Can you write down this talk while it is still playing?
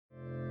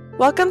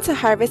Welcome to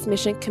Harvest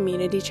Mission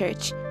Community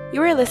Church.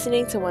 You are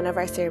listening to one of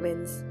our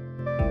sermons.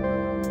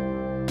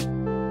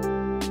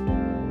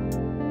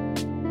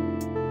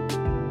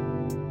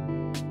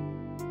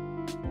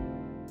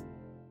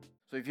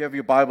 So if you have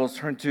your Bibles,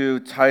 turn to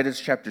Titus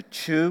chapter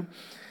 2.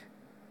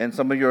 And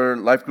some of your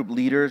life group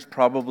leaders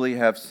probably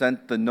have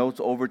sent the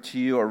notes over to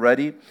you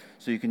already.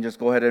 So you can just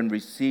go ahead and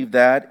receive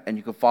that, and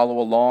you can follow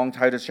along.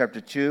 Titus chapter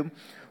 2.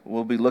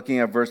 We'll be looking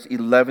at verse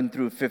 11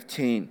 through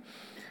 15.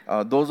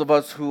 Those of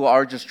us who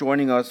are just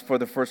joining us for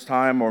the first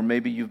time, or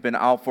maybe you've been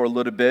out for a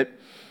little bit,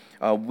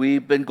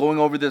 we've been going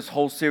over this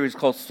whole series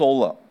called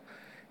Sola.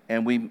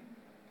 And we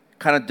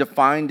kind of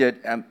defined it,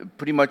 and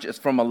pretty much it's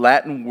from a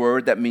Latin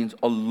word that means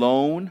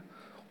alone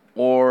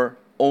or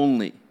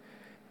only.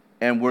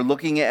 And we're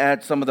looking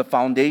at some of the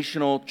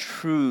foundational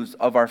truths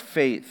of our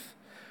faith,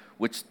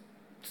 which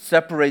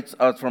separates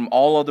us from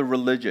all other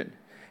religion.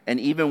 And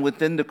even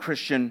within the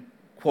Christian,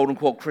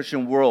 quote-unquote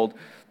Christian world,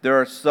 there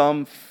are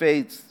some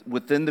faiths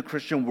within the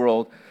Christian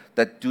world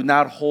that do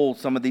not hold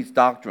some of these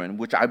doctrines,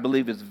 which I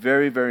believe is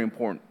very, very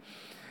important.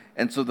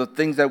 And so the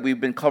things that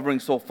we've been covering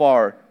so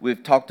far,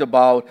 we've talked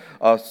about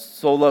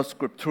Sola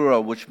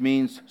Scriptura, which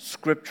means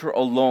Scripture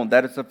alone.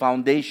 That is the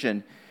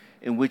foundation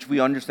in which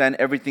we understand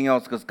everything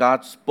else, because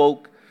God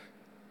spoke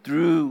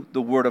through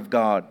the Word of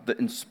God, the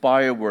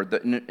inspired Word,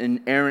 the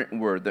inerrant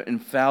Word, the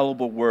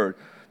infallible Word,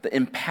 the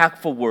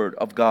impactful Word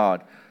of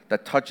God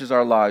that touches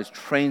our lives,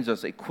 trains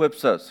us,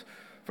 equips us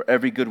for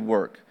every good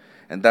work.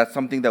 And that's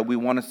something that we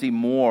want to see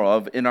more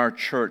of in our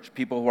church,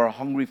 people who are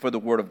hungry for the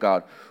Word of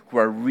God, who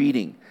are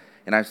reading.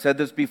 And I've said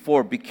this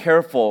before, be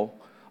careful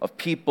of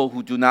people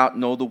who do not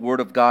know the Word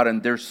of God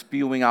and they're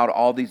spewing out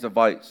all these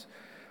advice.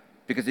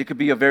 Because it could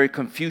be a very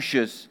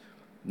Confucius,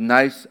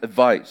 nice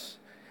advice.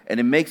 And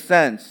it makes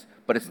sense,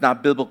 but it's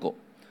not biblical.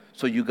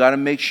 So you got to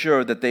make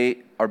sure that they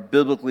are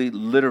biblically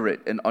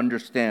literate and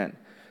understand.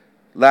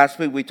 Last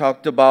week we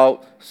talked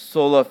about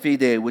sola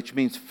fide, which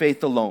means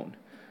faith alone,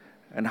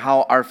 and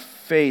how our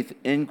faith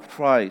in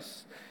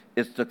Christ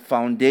is the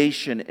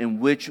foundation in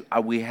which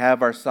we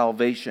have our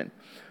salvation.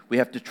 We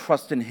have to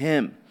trust in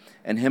Him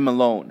and Him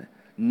alone.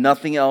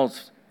 Nothing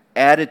else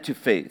added to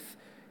faith.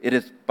 It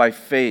is by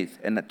faith.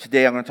 And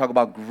today I'm going to talk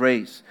about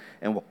grace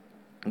and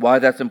why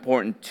that's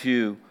important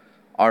to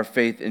our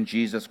faith in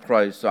Jesus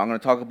Christ. So I'm going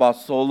to talk about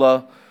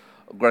sola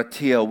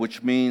gratia,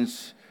 which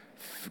means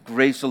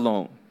grace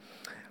alone.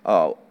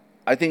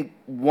 I think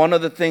one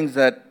of the things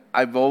that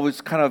I've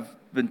always kind of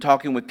been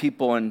talking with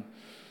people and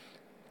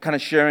kind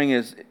of sharing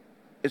is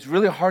it's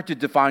really hard to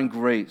define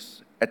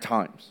grace at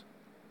times.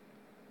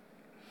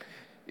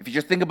 If you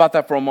just think about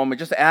that for a moment,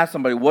 just ask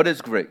somebody, what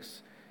is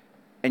grace?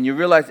 And you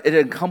realize it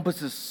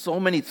encompasses so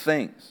many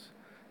things.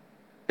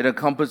 It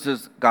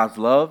encompasses God's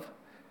love.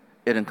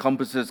 It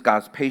encompasses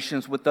God's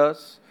patience with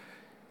us.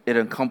 It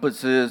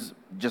encompasses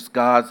just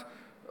God's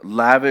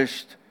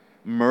lavished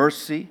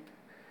mercy.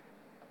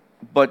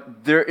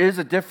 But there is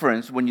a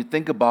difference when you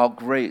think about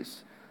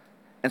grace.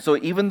 And so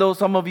even though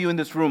some of you in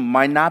this room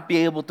might not be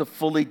able to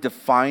fully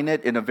define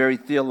it in a very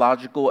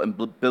theological and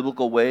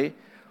biblical way,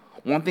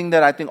 one thing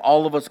that I think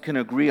all of us can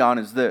agree on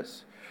is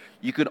this.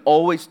 You can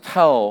always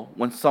tell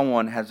when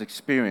someone has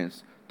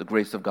experienced the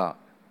grace of God.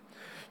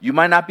 You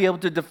might not be able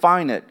to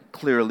define it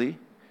clearly,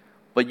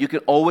 but you can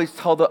always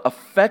tell the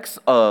effects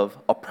of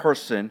a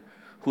person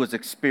who has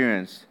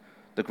experienced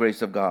the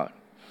grace of God.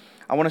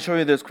 I want to show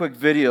you this quick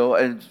video,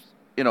 and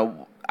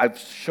I've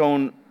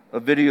shown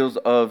videos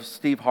of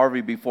Steve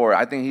Harvey before.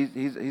 I think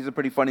he's a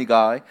pretty funny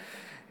guy.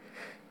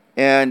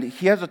 And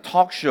he has a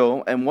talk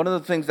show, and one of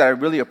the things that I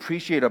really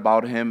appreciate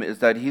about him is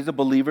that he's a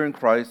believer in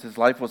Christ. His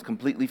life was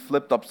completely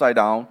flipped upside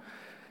down,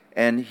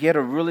 and he had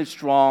a really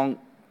strong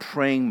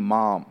praying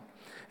mom.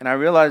 And I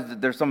realized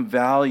that there's some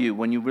value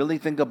when you really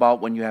think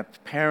about when you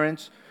have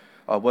parents,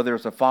 whether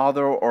it's a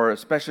father or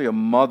especially a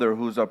mother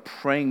who's a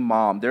praying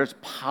mom. There's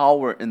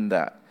power in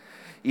that.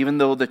 Even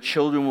though the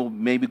children will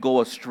maybe go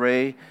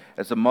astray,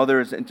 as the mother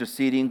is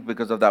interceding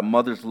because of that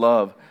mother's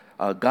love,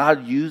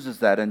 God uses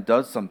that and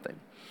does something.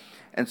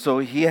 And so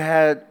he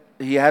has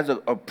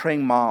a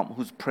praying mom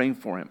who's praying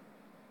for him.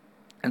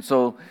 And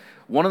so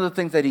one of the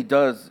things that he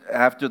does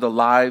after the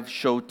live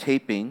show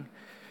taping,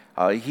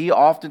 he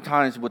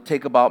oftentimes would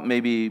take about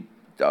maybe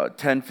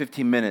 10,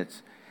 15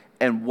 minutes.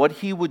 And what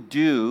he would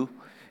do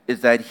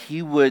is that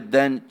he would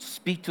then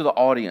speak to the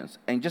audience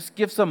and just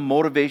give some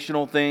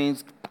motivational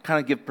things, kind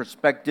of give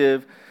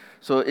perspective.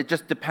 So it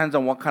just depends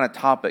on what kind of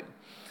topic.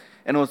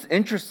 And it was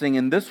interesting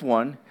in this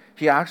one,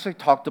 he actually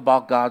talked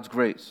about God's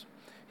grace.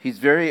 He's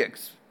very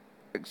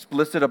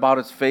explicit about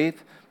his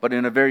faith, but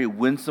in a very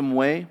winsome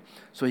way,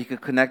 so he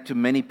could connect to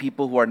many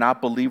people who are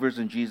not believers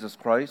in Jesus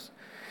Christ.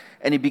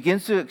 And he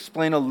begins to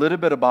explain a little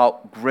bit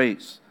about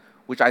grace,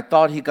 which I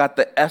thought he got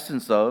the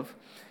essence of.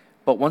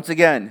 But once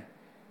again,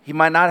 he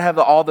might not have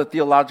all the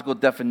theological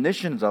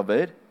definitions of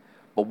it,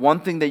 but one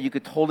thing that you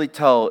could totally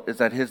tell is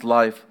that his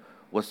life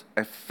was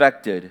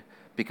affected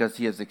because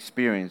he has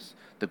experienced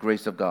the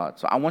grace of God.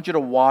 So I want you to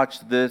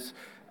watch this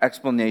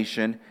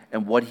explanation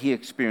and what he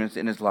experienced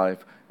in his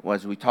life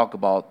as we talk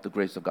about the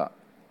grace of God.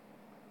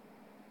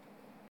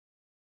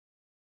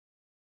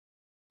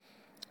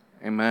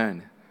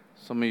 Amen.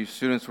 Some of you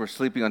students were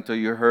sleeping until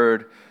you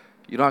heard,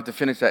 you don't have to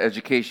finish that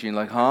education. You're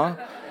like, huh?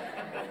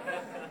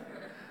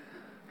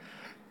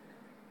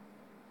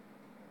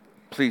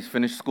 Please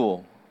finish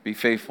school. Be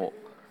faithful.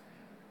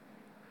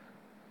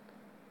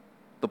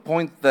 The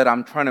point that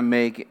I'm trying to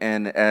make,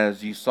 and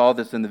as you saw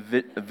this in the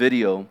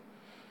video,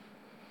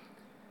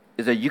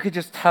 is that you could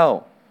just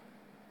tell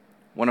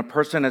when a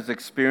person has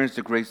experienced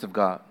the grace of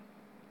God.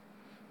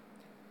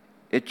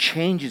 It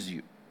changes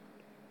you.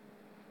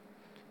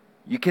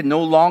 You can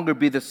no longer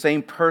be the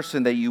same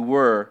person that you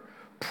were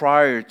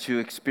prior to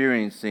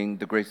experiencing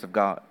the grace of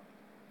God.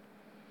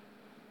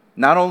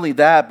 Not only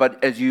that,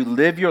 but as you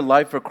live your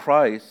life for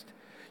Christ,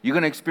 you're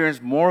going to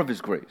experience more of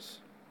His grace.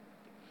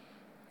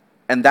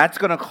 And that's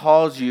going to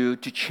cause you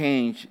to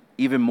change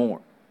even more.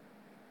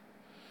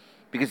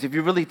 Because if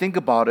you really think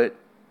about it,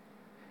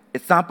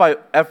 it's not by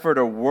effort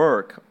or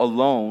work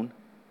alone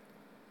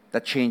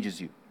that changes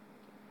you.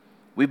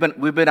 We've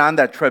been on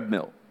that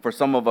treadmill. For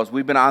some of us,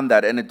 we've been on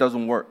that and it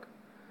doesn't work.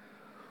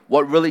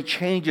 What really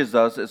changes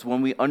us is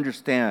when we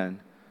understand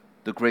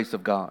the grace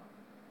of God.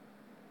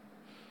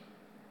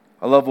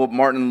 I love what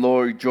Martin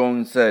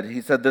Lloyd-Jones said. He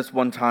said this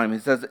one time. He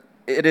says,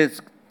 "It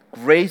is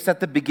grace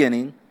at the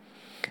beginning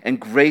and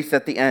grace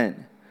at the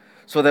end,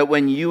 so that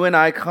when you and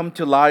I come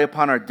to lie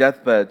upon our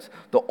deathbeds,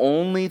 the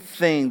only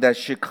thing that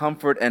should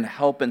comfort and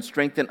help and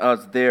strengthen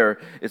us there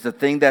is the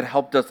thing that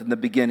helped us in the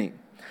beginning.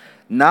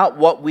 Not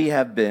what we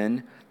have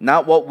been,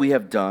 not what we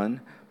have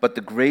done, but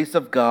the grace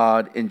of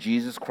God in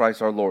Jesus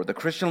Christ our Lord." The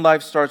Christian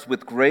life starts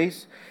with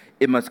grace,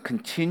 it must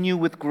continue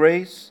with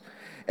grace,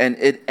 and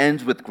it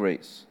ends with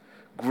grace.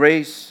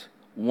 Grace,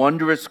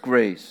 wondrous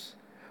grace.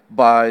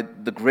 By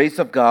the grace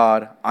of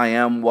God, I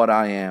am what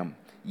I am.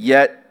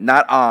 Yet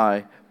not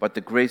I, but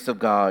the grace of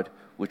God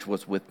which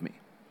was with me.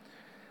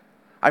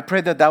 I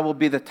pray that that will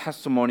be the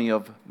testimony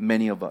of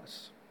many of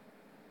us,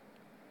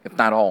 if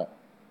not all.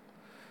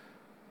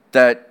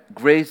 That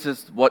grace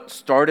is what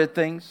started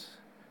things,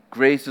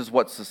 grace is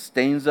what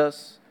sustains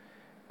us,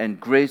 and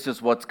grace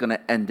is what's going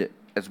to end it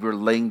as we're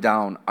laying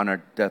down on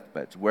our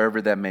deathbeds,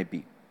 wherever that may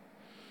be.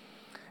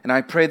 And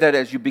I pray that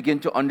as you begin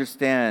to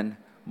understand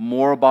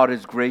more about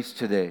His grace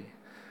today,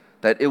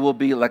 that it will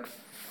be like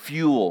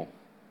fuel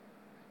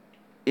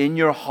in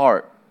your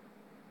heart,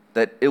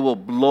 that it will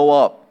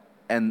blow up,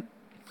 and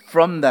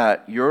from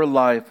that, your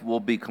life will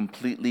be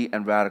completely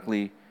and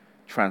radically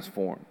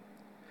transformed.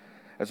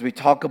 As we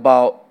talk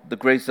about the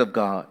grace of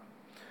God,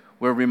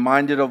 we're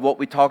reminded of what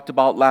we talked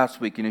about last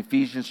week in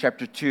Ephesians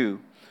chapter 2,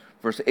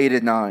 verse 8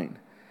 and 9.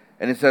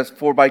 And it says,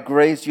 "For by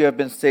grace you have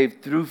been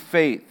saved through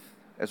faith,"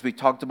 as we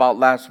talked about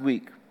last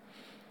week.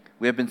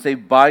 We have been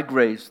saved by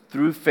grace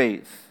through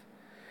faith.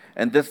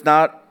 And this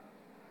not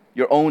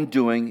your own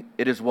doing,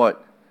 it is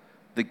what?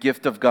 The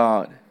gift of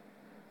God.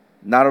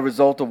 Not a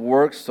result of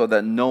works, so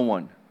that no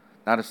one,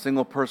 not a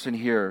single person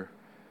here,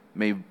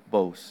 may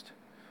boast,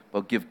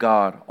 but give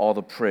God all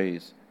the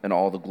praise and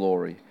all the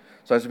glory.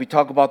 So as we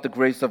talk about the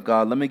grace of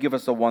God, let me give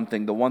us the one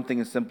thing. The one thing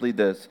is simply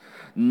this: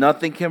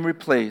 nothing can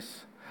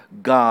replace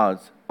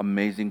God's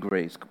amazing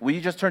grace. Will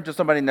you just turn to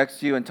somebody next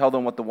to you and tell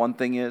them what the one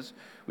thing is?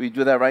 Will you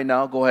do that right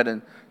now? Go ahead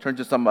and turn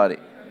to somebody.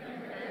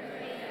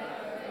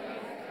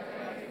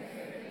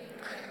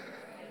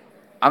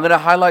 I'm going to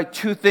highlight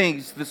two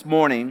things this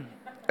morning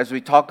as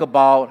we talk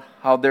about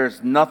how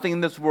there's nothing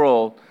in this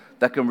world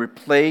that can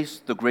replace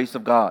the grace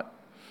of God.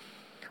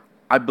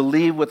 I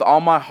believe with all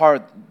my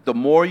heart, the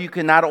more you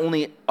can not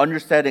only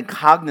understand it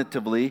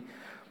cognitively,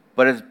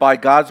 but as by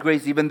God's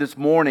grace, even this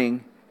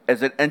morning,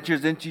 as it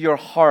enters into your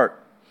heart,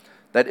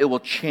 that it will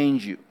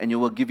change you and it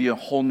will give you a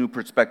whole new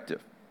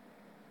perspective.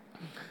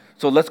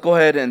 So let's go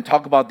ahead and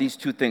talk about these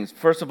two things.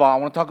 First of all, I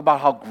want to talk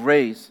about how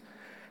grace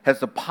has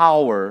the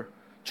power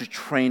to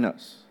train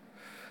us.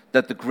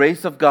 That the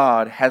grace of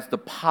God has the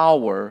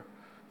power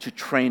to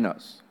train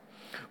us.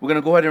 We're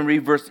going to go ahead and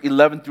read verse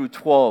 11 through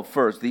 12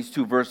 first, these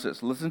two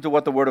verses. Listen to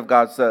what the Word of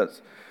God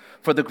says.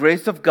 "For the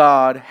grace of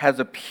God has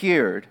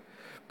appeared,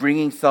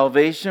 bringing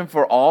salvation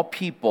for all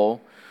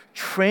people,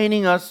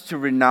 training us to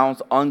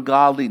renounce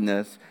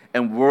ungodliness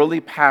and worldly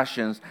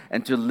passions,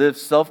 and to live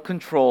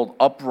self-controlled,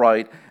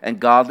 upright, and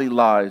godly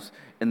lives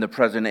in the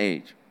present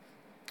age."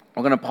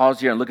 We're going to pause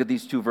here and look at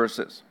these two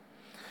verses.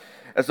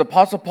 As the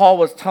Apostle Paul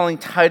was telling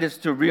Titus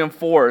to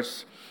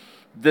reinforce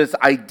this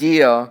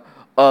idea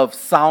of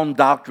sound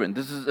doctrine.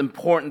 This is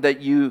important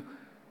that you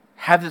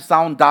have the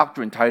sound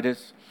doctrine,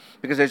 Titus,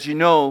 because as you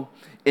know,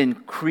 in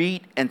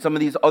Crete and some of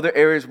these other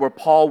areas where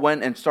Paul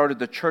went and started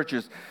the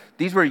churches,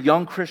 these were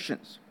young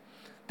Christians.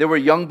 They were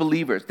young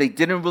believers. They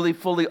didn't really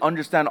fully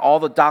understand all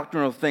the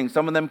doctrinal things.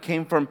 Some of them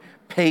came from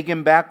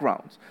pagan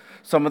backgrounds.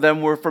 Some of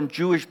them were from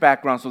Jewish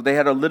backgrounds, so they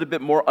had a little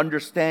bit more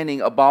understanding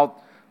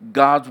about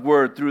God's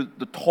word through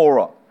the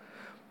Torah.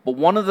 But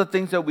one of the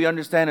things that we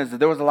understand is that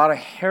there was a lot of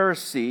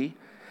heresy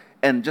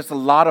and just a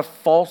lot of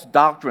false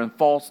doctrine,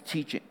 false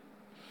teaching.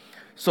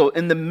 So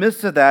in the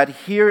midst of that,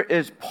 here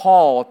is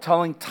Paul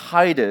telling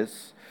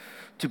Titus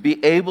to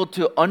be able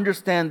to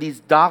understand these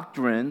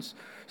doctrines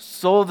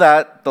so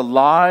that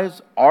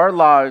our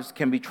lives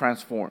can be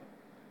transformed.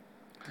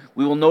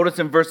 We will notice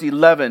in verse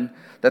 11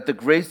 that the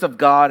grace of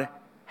God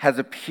has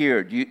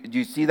appeared. Do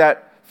you see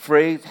that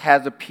phrase,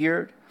 has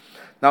appeared?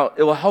 Now,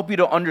 it will help you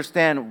to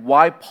understand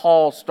why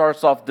Paul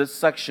starts off this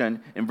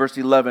section in verse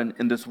 11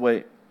 in this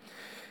way.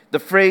 The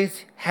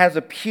phrase has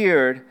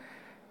appeared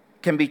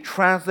can be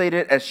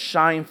translated as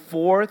shine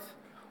forth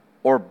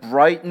or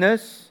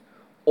brightness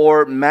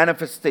or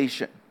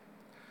manifestation.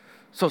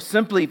 So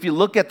simply, if you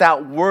look at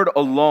that word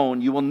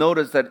alone, you will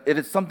notice that it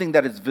is something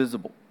that is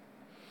visible.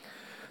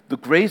 The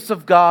grace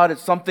of God is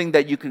something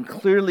that you can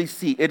clearly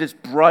see. It is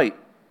bright.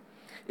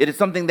 It is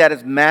something that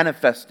is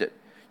manifested.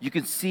 You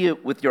can see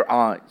it with your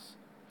eyes.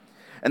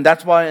 And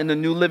that's why in the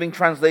New Living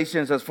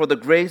Translation it says, for the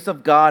grace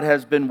of God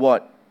has been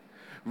what?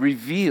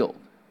 Revealed.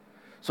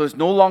 So it's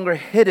no longer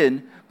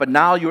hidden, but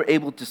now you're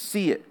able to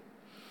see it.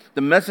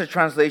 The Message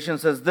translation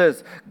says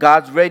this,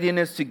 God's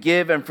readiness to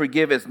give and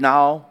forgive is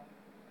now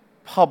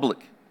public.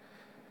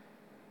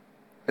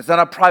 It's not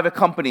a private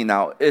company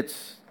now.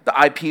 It's the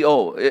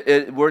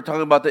IPO. We're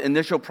talking about the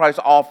initial price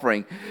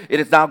offering. It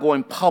is now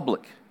going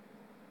public.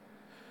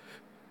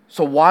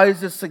 So why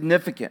is this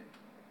significant?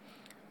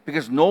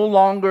 Because no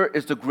longer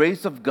is the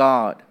grace of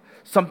God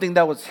something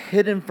that was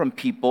hidden from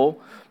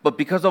people, but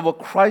because of what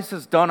Christ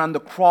has done on the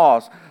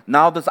cross,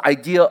 now this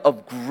idea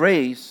of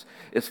grace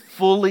is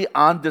fully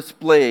on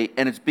display,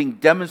 and it's being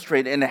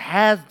demonstrated, and it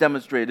has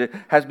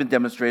been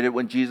demonstrated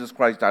when Jesus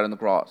Christ died on the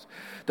cross.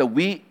 That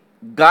we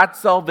got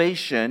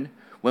salvation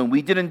when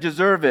we didn't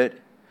deserve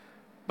it,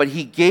 but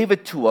He gave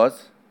it to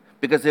us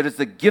because it is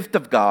the gift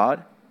of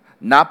God,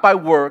 not by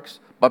works,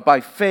 but by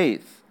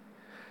faith,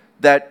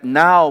 that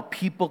now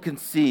people can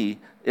see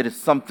it is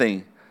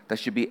something that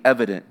should be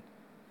evident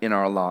in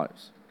our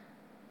lives.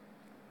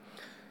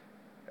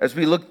 As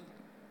we look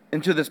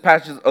into this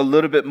passage a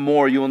little bit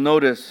more, you will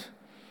notice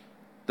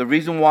the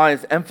reason why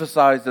it's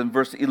emphasized in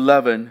verse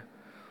 11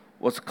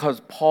 was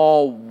because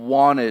Paul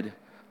wanted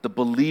the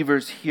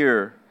believers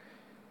here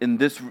in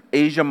this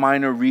Asia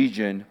Minor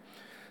region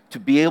to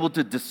be able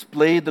to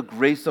display the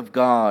grace of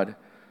God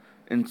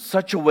in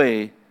such a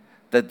way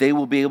that they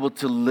will be able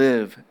to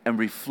live and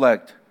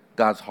reflect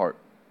God's heart.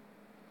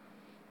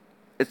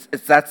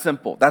 It's that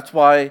simple. That's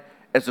why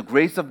as the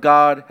grace of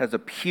God has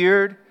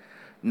appeared,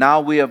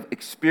 now we have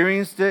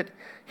experienced it,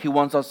 He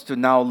wants us to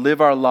now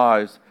live our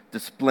lives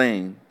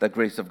displaying the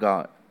grace of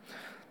God.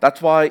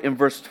 That's why in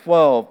verse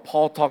 12,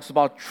 Paul talks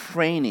about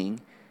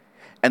training,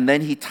 and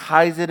then he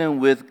ties it in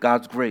with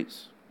God's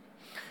grace.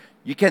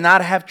 You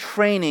cannot have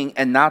training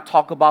and not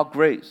talk about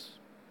grace.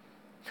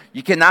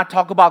 You cannot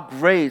talk about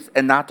grace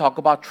and not talk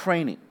about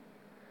training.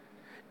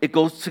 It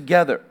goes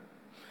together.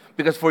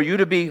 Because for you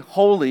to be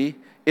holy,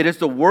 it is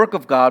the work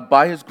of God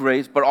by His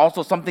grace, but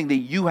also something that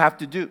you have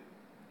to do.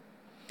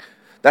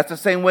 That's the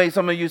same way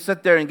some of you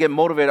sit there and get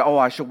motivated. Oh,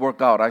 I should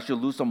work out. I should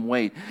lose some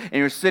weight. And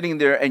you're sitting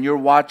there and you're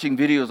watching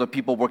videos of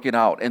people working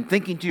out and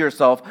thinking to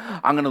yourself,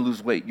 I'm going to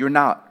lose weight. You're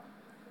not.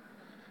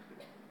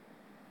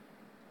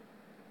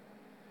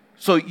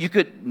 So you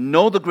could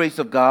know the grace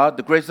of God.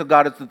 The grace of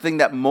God is the thing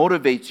that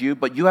motivates you,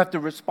 but you have to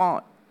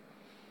respond.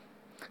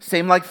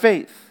 Same like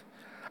faith.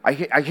 I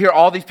hear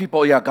all these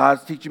people, yeah,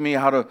 God's teaching me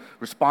how to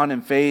respond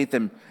in faith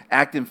and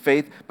act in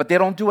faith, but they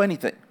don't do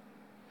anything.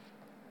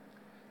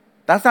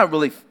 That's not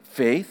really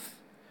faith.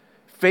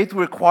 Faith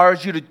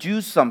requires you to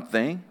do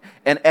something,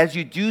 and as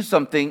you do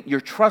something, you're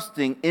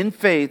trusting in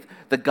faith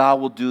that God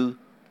will do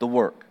the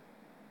work.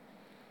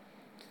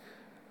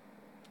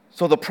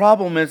 So the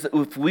problem is,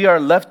 if we are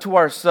left to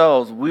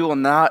ourselves, we will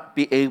not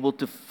be able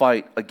to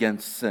fight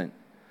against sin.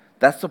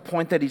 That's the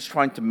point that he's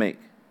trying to make.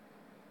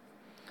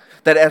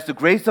 That as the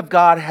grace of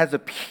God has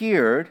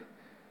appeared,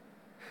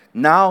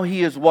 now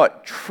He is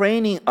what?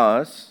 Training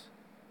us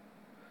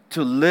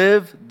to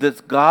live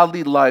this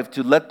godly life,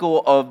 to let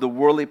go of the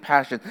worldly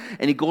passion.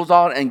 And He goes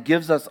on and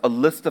gives us a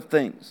list of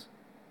things.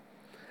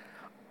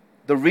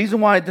 The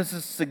reason why this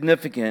is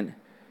significant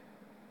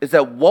is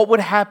that what would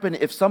happen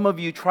if some of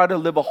you try to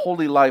live a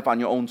holy life on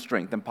your own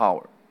strength and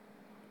power?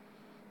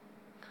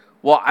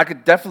 Well, I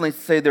could definitely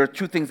say there are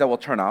two things that will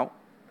turn out.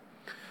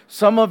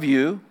 Some of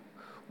you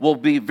will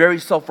be very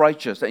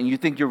self-righteous and you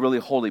think you're really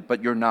holy,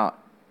 but you're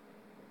not.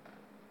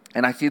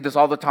 And I see this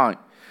all the time.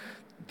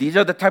 These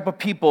are the type of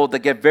people that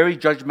get very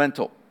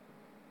judgmental.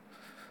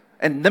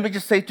 And let me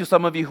just say to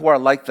some of you who are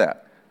like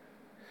that,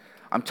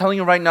 I'm telling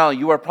you right now,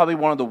 you are probably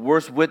one of the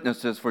worst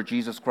witnesses for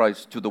Jesus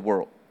Christ to the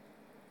world.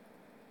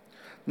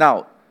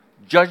 Now,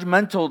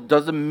 judgmental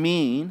doesn't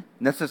mean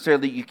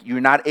necessarily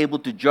you're not able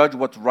to judge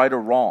what's right or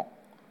wrong.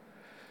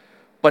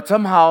 But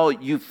somehow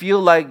you feel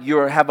like you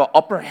have an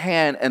upper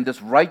hand in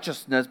this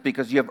righteousness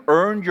because you have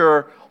earned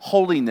your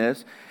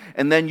holiness,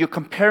 and then you're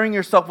comparing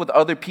yourself with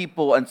other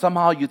people, and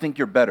somehow you think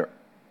you're better.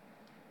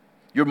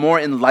 You're more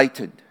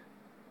enlightened.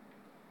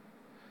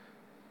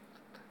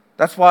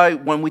 That's why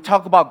when we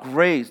talk about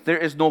grace, there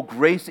is no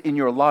grace in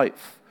your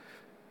life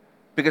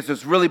because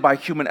it's really by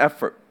human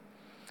effort.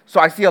 So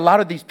I see a lot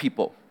of these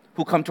people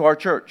who come to our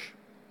church.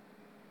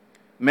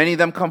 Many of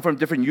them come from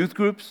different youth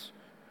groups,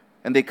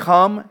 and they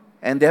come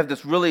and they have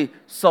this really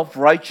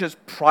self-righteous,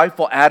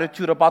 prideful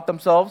attitude about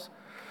themselves.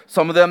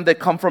 Some of them, they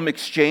come from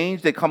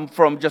exchange. They come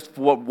from just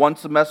for one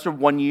semester,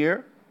 1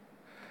 year.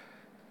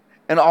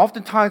 And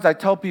oftentimes I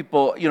tell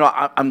people,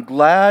 I'm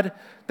glad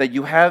that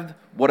you have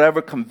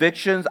whatever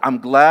convictions. I'm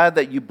glad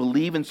that you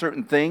believe in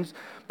certain things.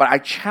 But I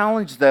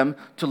challenge them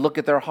to look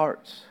at their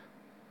hearts.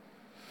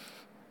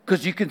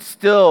 Because you can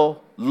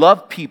still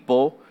love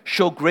people,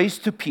 show grace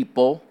to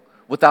people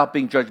without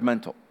being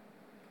judgmental.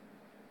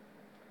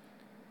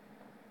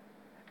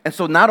 And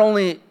so not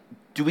only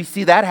do we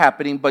see that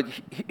happening, but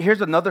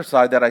here's another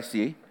side that I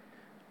see.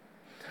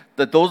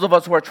 That those of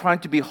us who are trying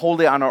to be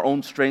holy on our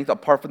own strength,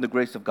 apart from the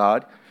grace of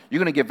God, you're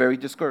going to get very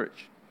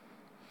discouraged.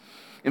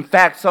 In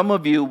fact, some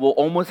of you will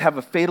almost have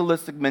a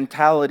fatalistic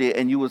mentality,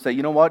 and you will say,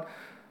 you know what?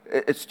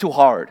 It's too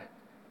hard.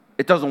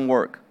 It doesn't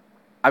work.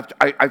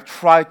 I've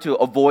tried to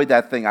avoid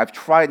that thing. I've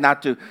tried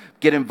not to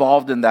get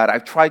involved in that.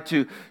 I've tried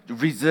to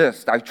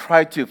resist. I've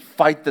tried to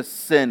fight the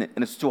sin,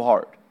 and it's too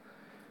hard.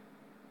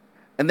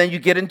 And then you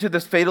get into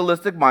this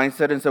fatalistic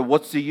mindset and say,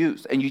 what's the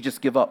use? And you just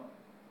give up.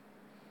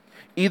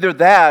 Either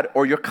that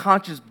or your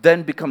conscience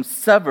then becomes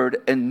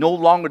severed and no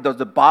longer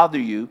does it bother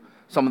you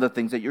some of the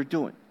things that you're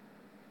doing.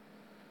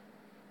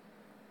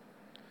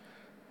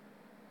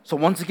 So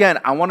once again,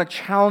 I want to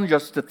challenge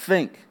us to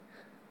think.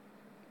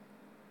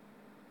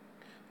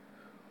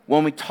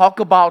 When we talk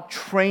about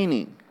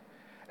training,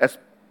 as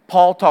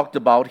Paul talked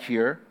about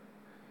here,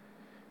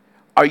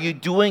 are you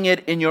doing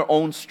it in your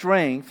own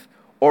strength,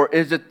 or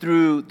is it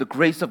through the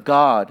grace of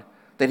God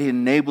that He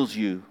enables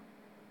you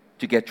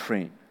to get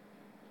trained?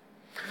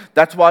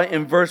 That's why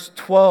in verse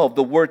 12,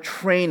 the word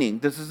training,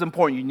 this is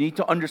important. You need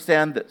to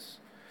understand this.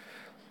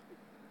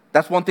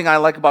 That's one thing I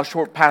like about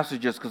short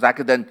passages, because I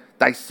could then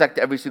dissect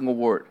every single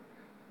word.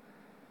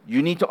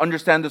 You need to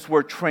understand this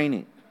word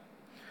training.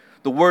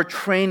 The word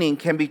training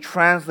can be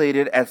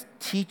translated as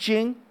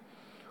teaching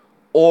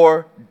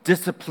or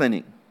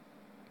disciplining.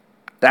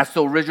 That's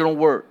the original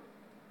word.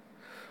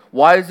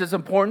 Why is this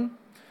important?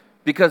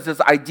 Because this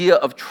idea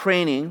of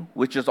training,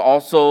 which is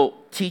also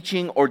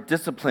teaching or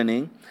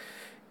disciplining,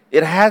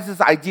 it has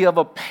this idea of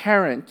a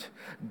parent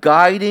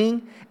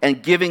guiding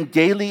and giving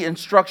daily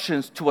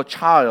instructions to a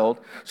child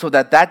so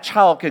that that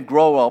child can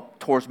grow up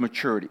towards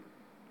maturity.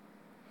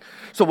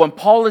 So when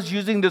Paul is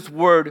using this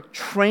word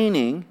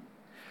training,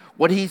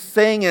 what he's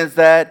saying is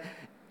that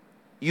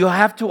you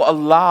have to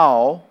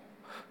allow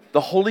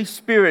the Holy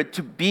Spirit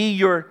to be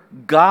your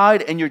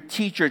guide and your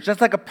teacher,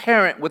 just like a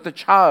parent with a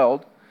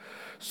child,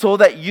 so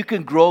that you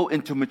can grow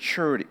into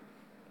maturity.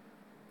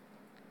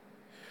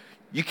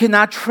 You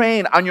cannot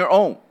train on your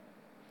own.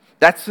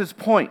 That's his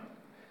point.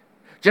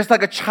 Just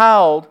like a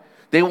child,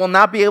 they will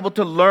not be able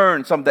to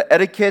learn some of the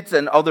etiquettes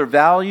and other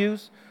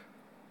values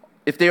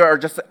if they are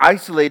just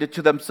isolated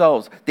to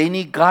themselves. They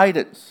need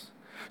guidance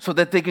so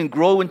that they can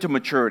grow into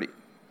maturity.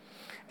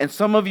 And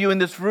some of you in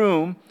this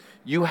room,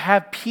 you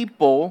have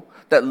people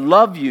that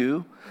love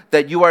you,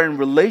 that you are in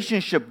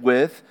relationship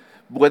with,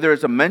 whether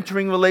it's a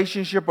mentoring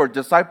relationship or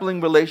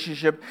discipling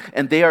relationship,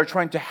 and they are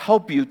trying to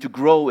help you to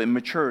grow in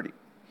maturity.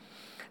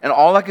 And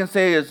all I can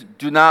say is,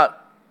 do not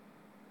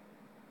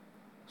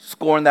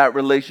scorn that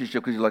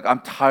relationship because you're like, I'm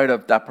tired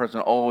of that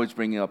person always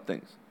bringing up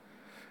things.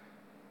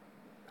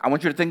 I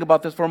want you to think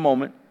about this for a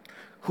moment.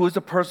 Who is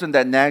the person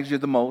that nags you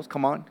the most?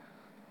 Come on.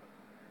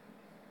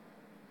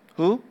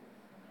 Who?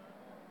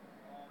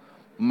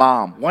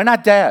 Mom. Why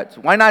not dads?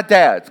 Why not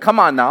dads? Come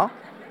on now.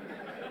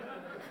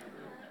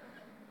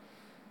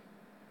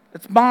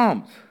 It's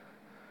moms.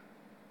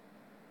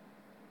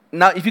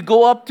 Now, if you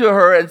go up to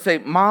her and say,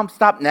 Mom,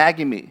 stop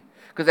nagging me,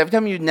 because every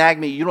time you nag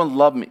me, you don't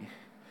love me,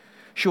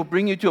 she'll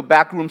bring you to a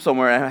back room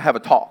somewhere and have a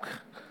talk.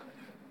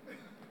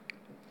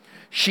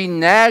 She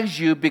nags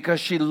you because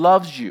she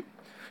loves you.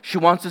 She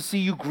wants to see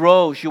you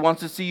grow. She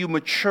wants to see you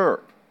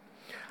mature.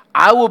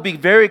 I will be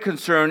very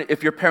concerned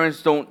if your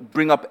parents don't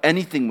bring up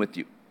anything with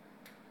you.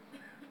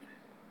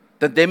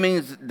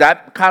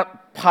 That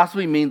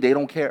possibly means they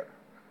don't care.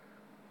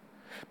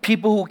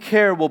 People who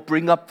care will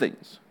bring up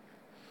things.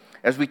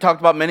 As we talked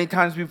about many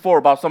times before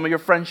about some of your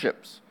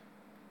friendships.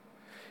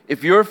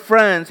 If your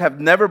friends have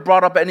never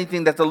brought up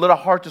anything that's a little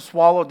hard to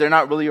swallow, they're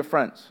not really your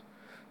friends.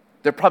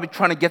 They're probably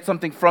trying to get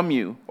something from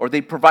you, or they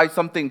provide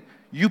something,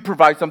 you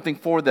provide something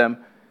for them,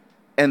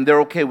 and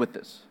they're okay with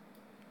this.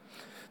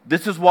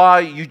 This is why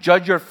you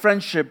judge your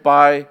friendship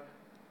by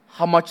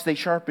how much they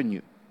sharpen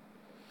you.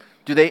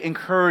 Do they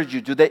encourage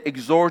you? Do they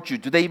exhort you?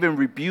 Do they even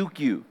rebuke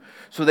you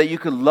so that you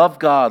can love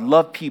God,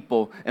 love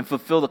people, and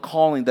fulfill the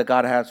calling that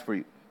God has for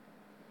you?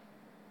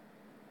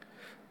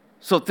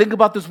 So think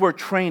about this word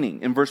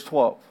training in verse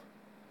 12.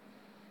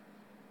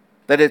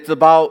 That it's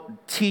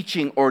about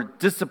teaching or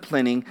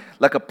disciplining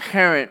like a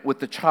parent with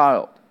the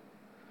child.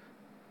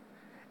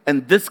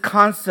 And this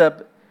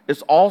concept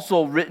is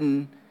also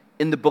written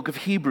in the book of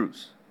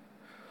Hebrews.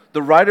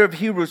 The writer of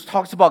Hebrews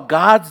talks about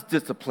God's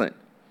discipline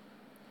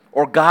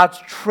or God's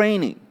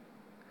training.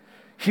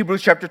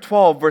 Hebrews chapter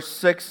 12, verse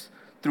 6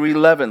 through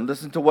 11.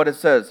 Listen to what it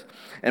says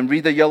and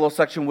read the yellow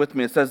section with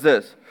me. It says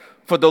this: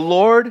 For the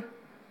Lord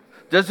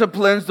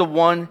disciplines the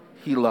one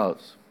He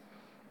loves.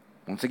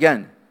 Once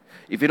again,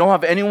 If you don't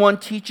have anyone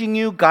teaching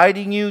you,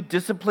 guiding you,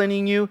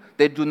 disciplining you,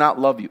 they do not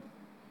love you.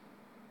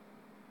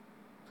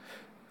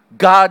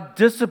 God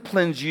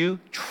disciplines you,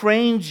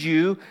 trains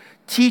you,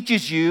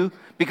 teaches you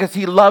because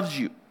He loves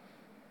you.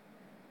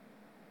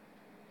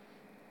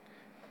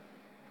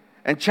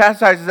 And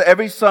chastises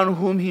every son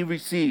whom He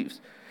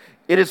receives.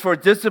 It is for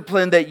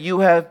discipline that you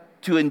have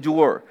to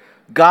endure.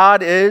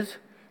 God is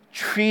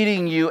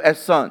treating you as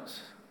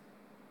sons.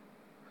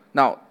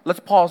 Now, let's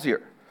pause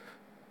here.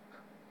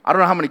 I don't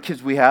know how many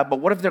kids we have, but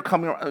what if they're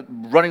coming,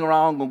 running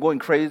around, going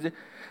crazy?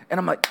 And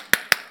I'm like,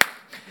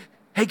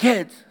 hey,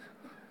 kids.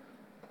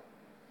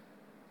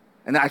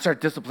 And then I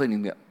start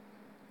disciplining them.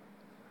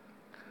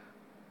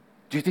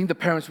 Do you think the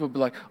parents would be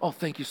like, oh,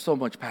 thank you so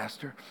much,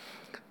 Pastor?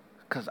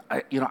 Because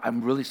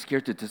I'm really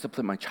scared to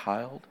discipline my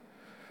child.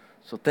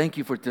 So thank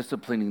you for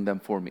disciplining them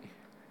for me.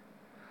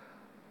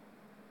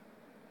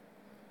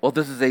 Well,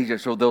 this is Asia,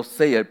 so they'll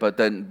say it, but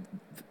then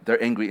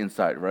they're angry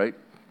inside, right?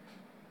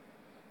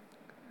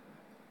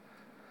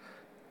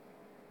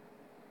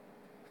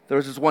 There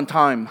was this one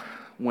time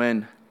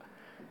when,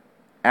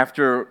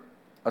 after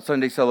a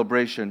Sunday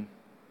celebration,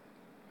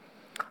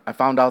 I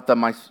found out that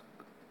my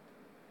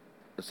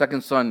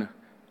second son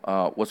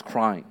was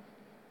crying.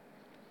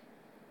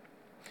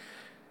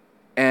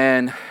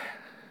 And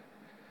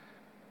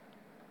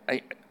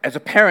as a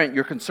parent,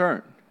 you're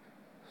concerned.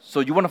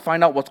 So you want to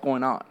find out what's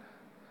going on.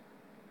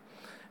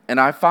 And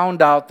I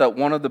found out that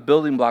one of the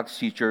building blocks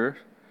teachers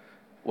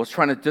was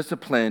trying to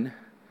discipline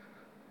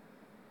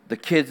the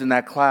kids in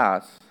that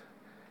class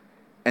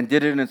and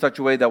did it in such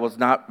a way that was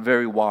not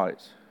very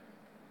wise.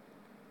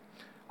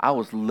 I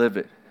was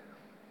livid.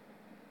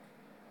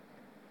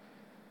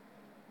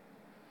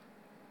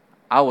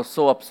 I was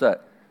so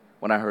upset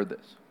when I heard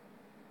this.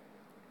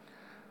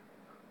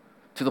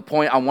 To the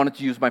point I wanted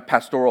to use my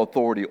pastoral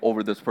authority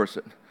over this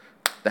person,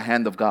 the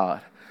hand of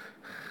God.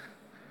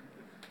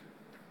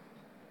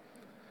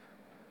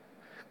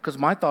 Because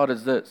my thought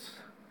is this: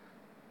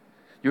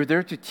 you're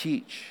there to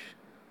teach.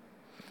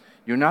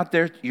 You're not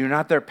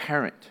their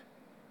parent.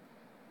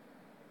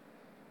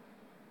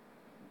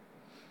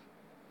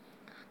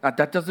 Now,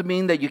 that doesn't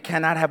mean that you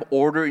cannot have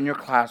order in your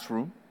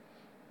classroom.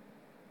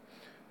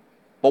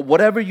 But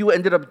whatever you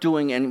ended up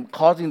doing and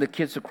causing the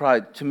kids to cry,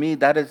 to me,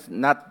 that is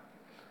not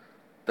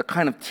the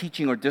kind of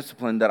teaching or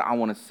discipline that I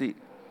want to see.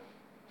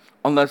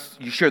 Unless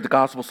you share the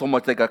gospel so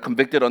much they got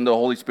convicted under the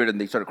Holy Spirit and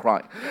they started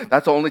crying.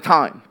 That's the only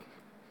time.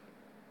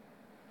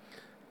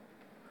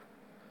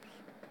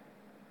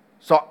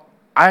 So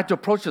I had to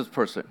approach this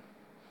person.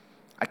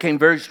 I came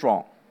very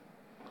strong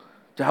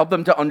to help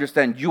them to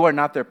understand you are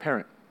not their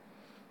parent.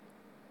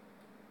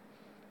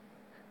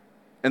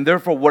 And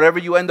therefore, whatever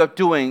you end up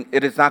doing,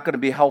 it is not going to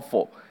be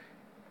helpful.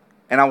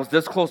 And I was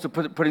this close to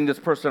putting this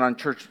person on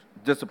church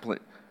discipline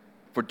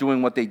for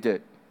doing what they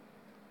did.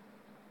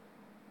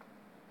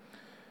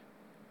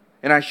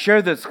 And I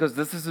share this because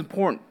this is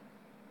important.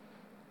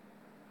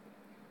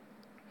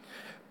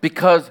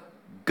 Because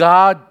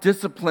God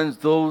disciplines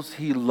those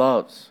He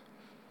loves.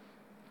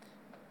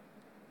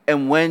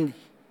 And when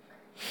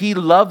He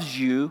loves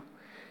you,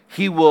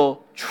 He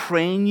will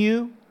train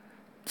you,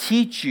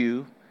 teach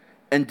you,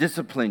 and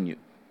discipline you.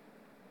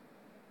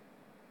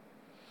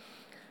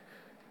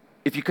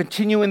 If you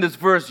continue in this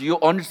verse,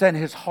 you'll understand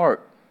His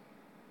heart.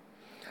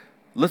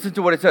 Listen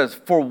to what it says.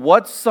 For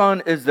what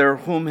son is there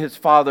whom his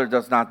father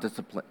does not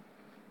discipline?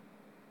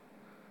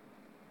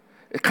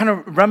 It's kind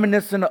of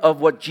reminiscent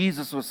of what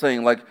Jesus was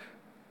saying. Like,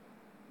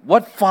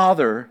 what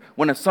father,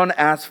 when a son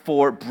asks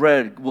for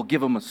bread, will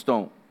give him a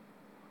stone?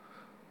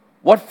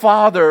 What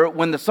father,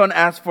 when the son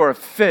asks for a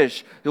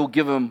fish, he'll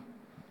give him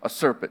a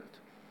serpent?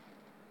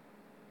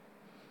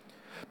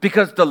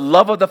 Because the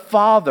love of the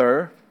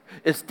Father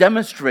is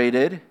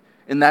demonstrated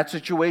in that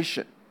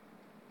situation.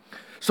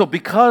 So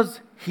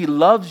because He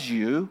loves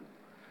you,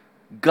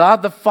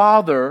 God the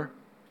Father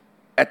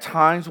at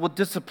times will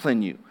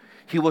discipline you.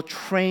 He will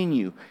train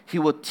you. He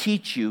will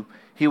teach you.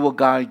 He will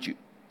guide you.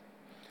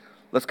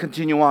 Let's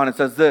continue on. It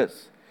says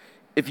this: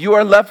 if you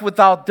are left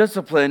without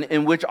discipline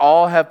in which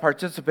all have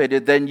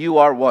participated, then you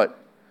are what?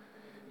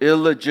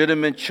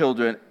 Illegitimate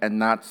children and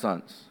not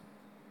sons.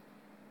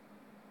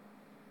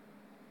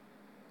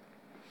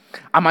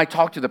 I might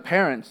talk to the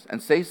parents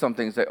and say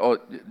something and say, oh,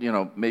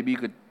 maybe you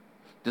could,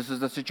 this is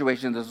the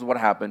situation, this is what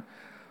happened.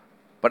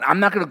 But I'm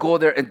not going to go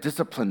there and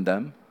discipline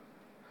them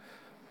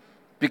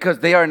because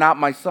they are not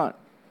my son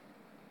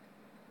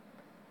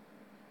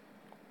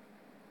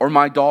or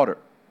my daughter.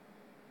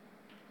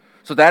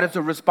 So that is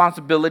a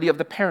responsibility of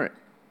the parent.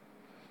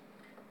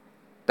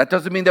 That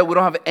doesn't mean that we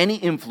don't have any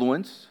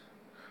influence.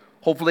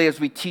 Hopefully, as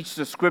we teach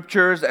the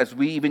scriptures, as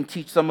we even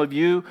teach some of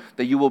you,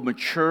 that you will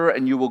mature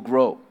and you will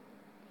grow.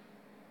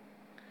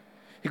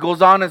 He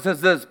goes on and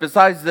says this: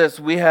 besides this,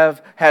 we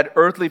have had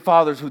earthly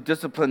fathers who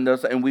disciplined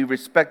us and we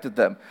respected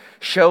them.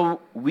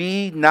 Shall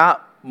we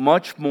not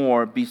much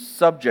more be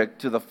subject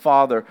to the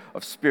Father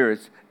of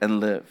spirits and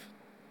live?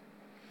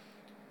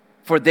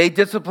 For they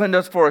disciplined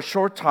us for a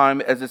short time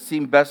as it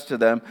seemed best to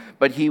them,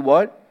 but He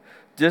what?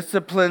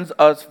 Disciplines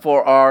us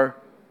for our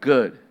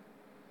good.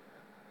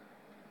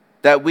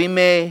 that we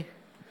may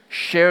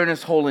share in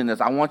His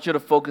holiness. I want you to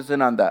focus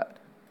in on that.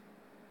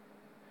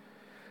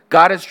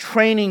 God is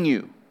training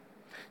you,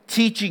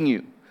 teaching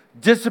you,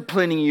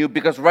 disciplining you,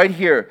 because right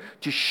here,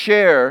 to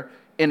share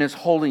in His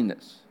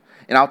holiness.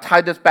 And I'll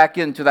tie this back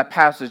into that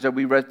passage that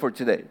we read for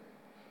today.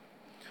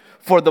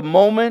 For the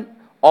moment,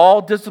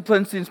 all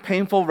discipline seems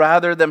painful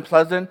rather than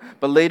pleasant,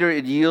 but later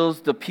it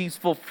yields the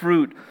peaceful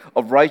fruit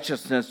of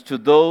righteousness to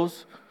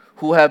those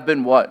who have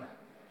been what?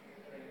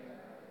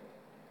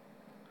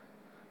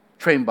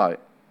 Trained by it.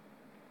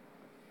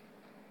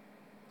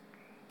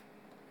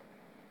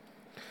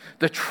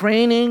 The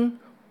training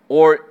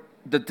or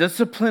the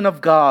discipline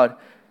of God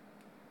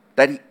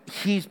that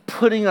He's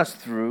putting us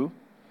through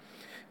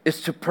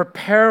is to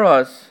prepare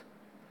us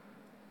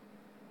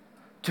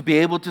to be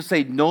able to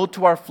say no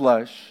to our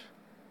flesh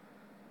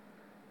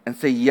and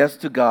say yes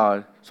to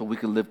God so we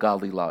can live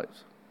godly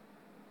lives.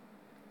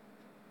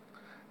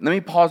 Let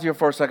me pause here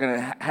for a second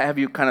and have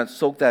you kind of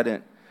soak that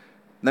in.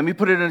 Let me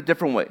put it in a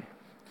different way.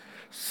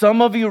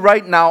 Some of you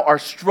right now are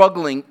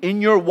struggling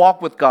in your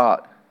walk with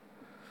God.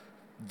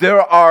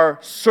 There are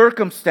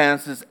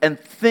circumstances and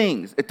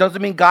things. It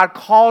doesn't mean God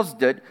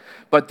caused it,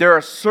 but there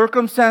are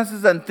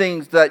circumstances and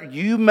things that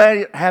you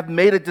may have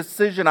made a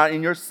decision on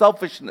in your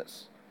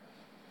selfishness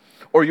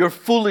or your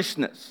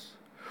foolishness,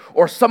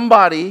 or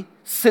somebody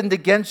sinned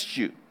against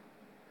you.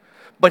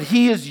 But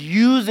He is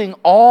using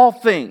all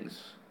things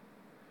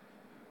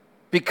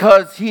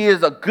because He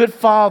is a good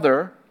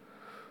Father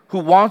who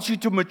wants you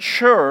to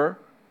mature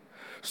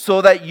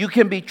so that you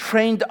can be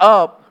trained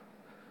up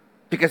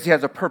because He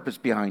has a purpose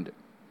behind it.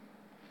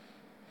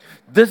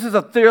 This is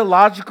a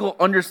theological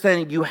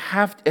understanding.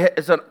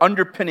 It's an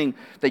underpinning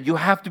that you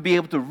have to be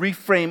able to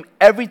reframe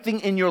everything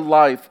in your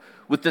life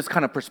with this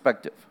kind of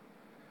perspective.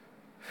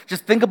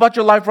 Just think about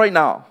your life right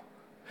now.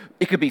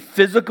 It could be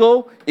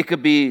physical, it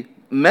could be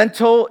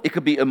mental, it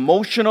could be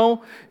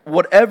emotional,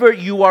 whatever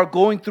you are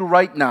going through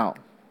right now.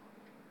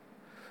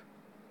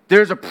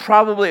 There's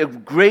probably a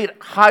great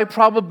high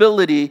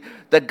probability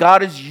that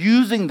God is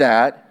using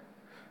that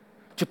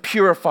to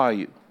purify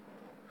you,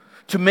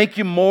 to make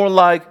you more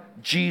like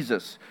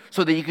Jesus,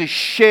 so that you can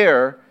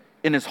share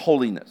in His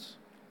holiness.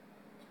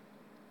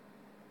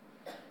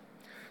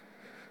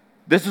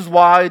 This is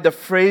why the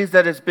phrase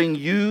that is being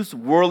used,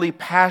 worldly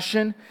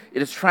passion,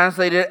 it is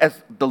translated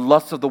as the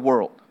lust of the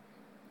world.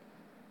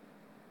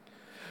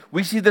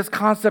 We see this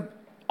concept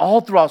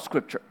all throughout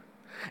Scripture.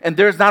 And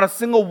there's not a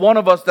single one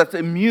of us that's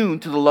immune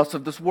to the lust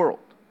of this world.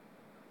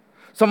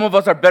 Some of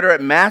us are better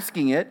at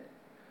masking it,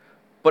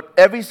 but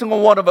every single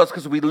one of us,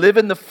 because we live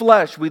in the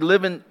flesh,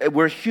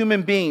 we're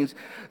human beings,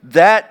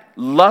 that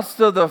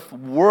lust of the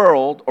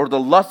world or the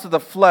lust of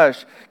the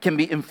flesh can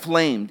be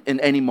inflamed in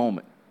any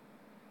moment.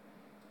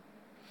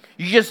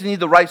 You just need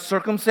the right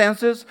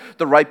circumstances,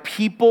 the right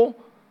people,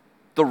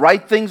 the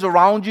right things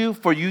around you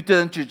for you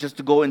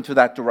to go into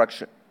that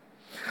direction.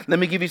 Let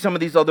me give you some of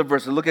these other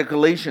verses. Look at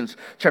Galatians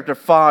chapter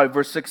 5,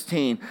 verse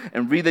 16,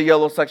 and read the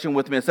yellow section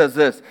with me. It says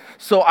this: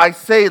 "So I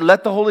say,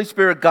 let the Holy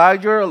Spirit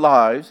guide your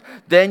lives,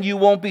 then you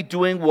won't be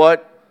doing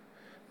what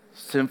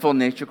sinful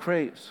nature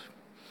craves."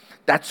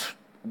 That's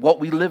what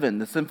we live in,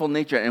 the sinful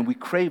nature, and we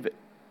crave it.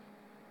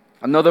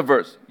 Another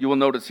verse you will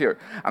notice here.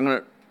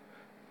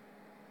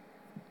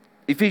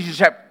 Ephesians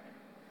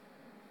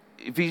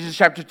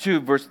chapter 2,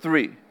 verse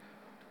 3.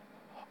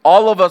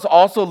 "All of us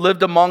also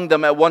lived among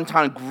them at one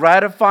time,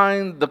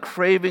 gratifying the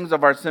cravings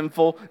of our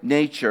sinful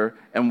nature,"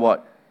 and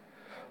what?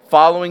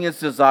 "Following its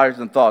desires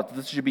and thoughts."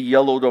 This should be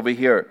yellowed over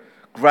here.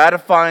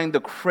 Gratifying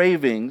the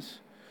cravings.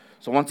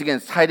 So once again,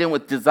 it's tied in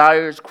with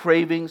desires,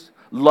 cravings,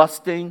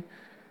 lusting,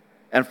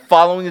 and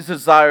following its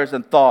desires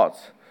and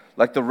thoughts.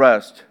 Like the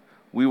rest,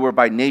 we were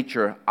by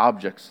nature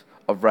objects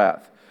of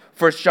wrath.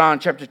 1 John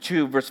chapter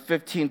 2, verse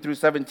 15 through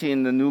 17,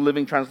 in the New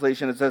Living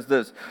Translation, it says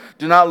this: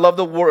 "Do not love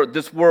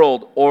this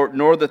world,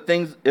 nor the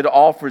things it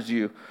offers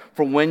you.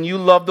 For when you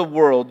love the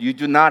world, you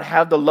do not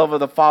have the love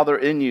of the Father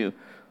in you.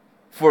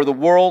 For the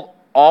world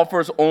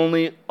offers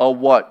only a"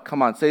 what?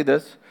 Come on, say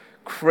this.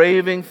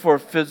 "Craving for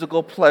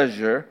physical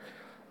pleasure,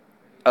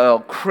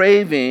 a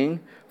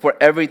craving for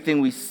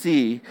everything we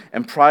see,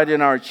 and pride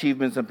in our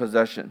achievements and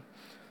possession.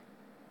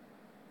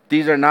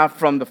 These are not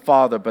from the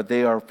Father, but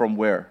they are from"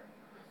 where?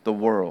 The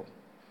world.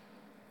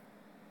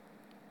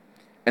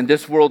 "And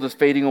this world is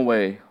fading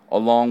away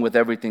along with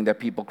everything that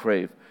people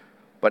crave.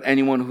 But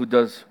anyone who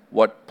does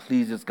what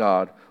pleases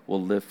God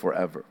will live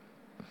forever."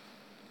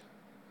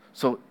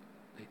 So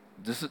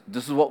this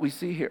is what we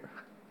see here.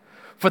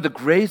 "For the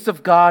grace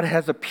of God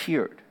has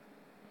appeared.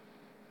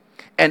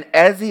 And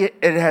as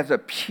it has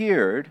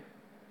appeared,"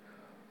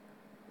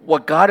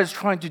 what God is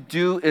trying to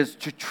do is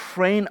to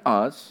train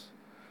us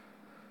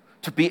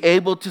to be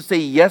able to say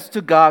yes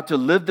to God, to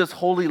live this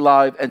holy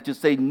life, and to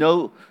say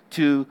no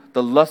to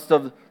the lust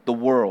of the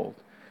world,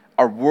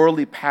 our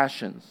worldly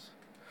passions,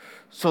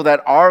 so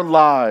that our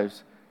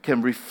lives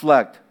can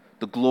reflect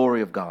the glory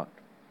of God.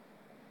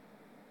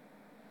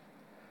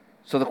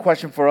 So the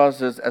question for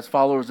us is, as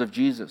followers of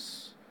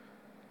Jesus,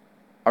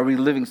 are we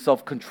living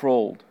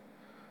self-controlled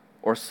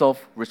or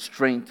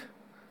self-restraint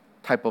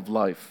type of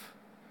life.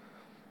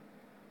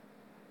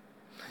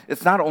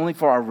 It's not only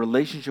for our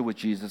relationship with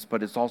Jesus,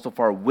 but it's also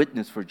for our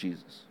witness for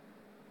Jesus.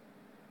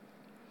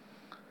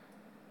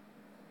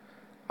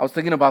 I was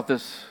thinking about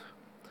this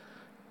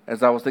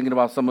as I was thinking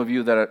about some of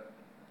you that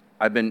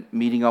I've been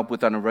meeting up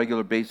with on a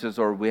regular basis,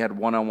 or we had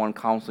one-on-one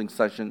counseling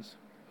sessions.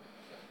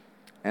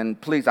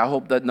 And please, I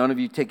hope that none of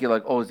you take it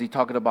like, oh, is he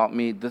talking about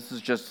me? This is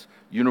just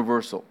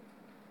universal.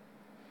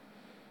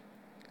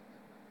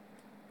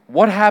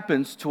 What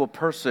happens to a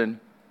person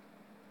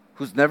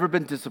who's never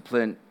been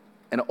disciplined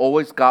and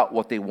always got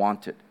what they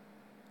wanted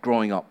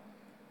growing up?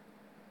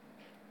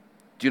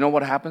 Do you know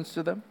what happens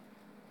to them?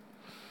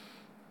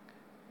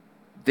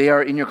 They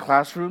are in your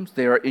classrooms.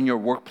 They are in your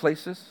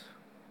workplaces.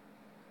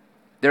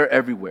 They're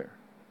everywhere.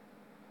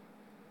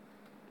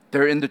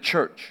 They're in the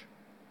church.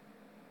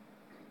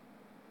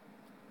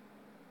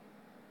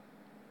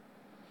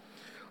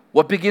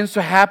 What begins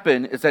to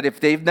happen is that if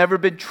they've never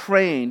been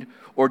trained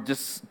or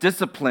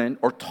disciplined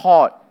or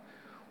taught,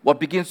 what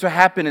begins to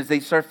happen is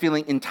they start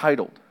feeling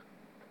entitled.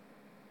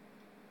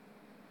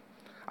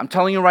 I'm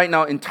telling you right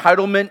now,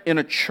 entitlement in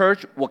a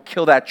church will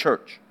kill that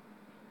church.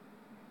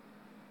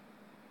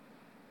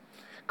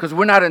 Because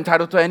we're not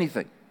entitled to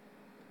anything.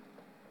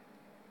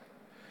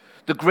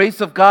 The grace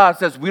of God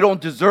says we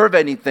don't deserve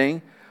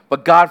anything,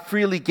 but God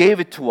freely gave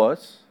it to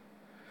us.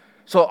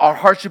 So our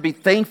heart should be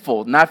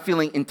thankful, not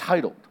feeling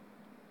entitled.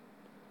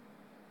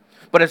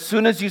 But as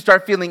soon as you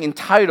start feeling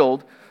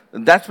entitled,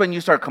 that's when you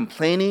start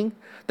complaining.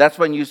 That's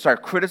when you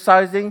start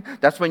criticizing.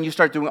 That's when you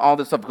start doing all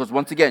this stuff. Because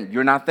once again,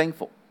 you're not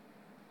thankful.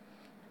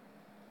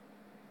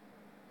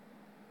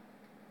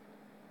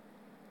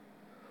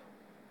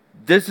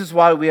 This is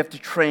why we have to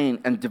train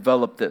and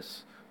develop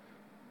this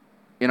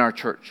in our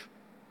church.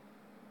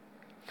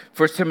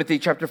 1 Timothy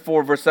chapter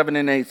 4, verse 7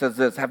 and 8 says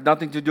this: have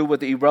nothing to do with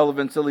the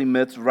irrelevant, silly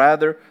myths.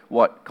 Rather,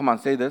 what? Come on,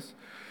 say this.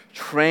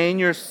 Train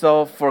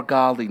yourself for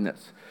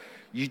godliness.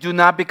 You do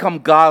not become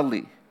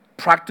godly,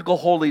 practical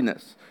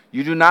holiness.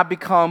 You do not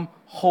become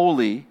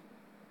holy.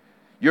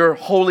 You're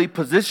holy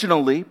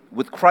positionally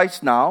with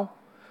Christ now,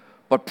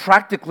 but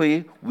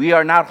practically we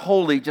are not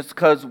holy just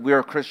because we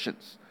are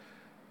Christians.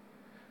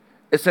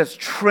 It says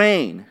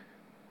train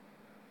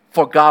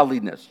for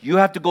godliness. You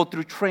have to go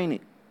through training.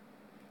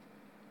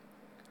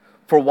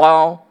 For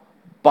while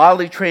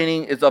bodily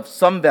training is of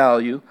some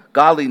value,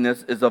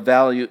 godliness is of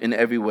value in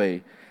every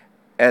way,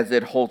 as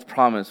it holds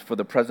promise for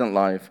the present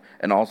life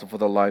and also for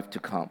the life to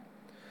come.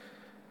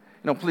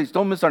 Please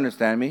don't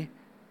misunderstand me,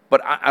 but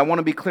I want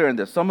to be clear in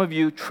this. Some of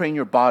you train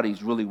your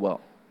bodies really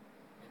well.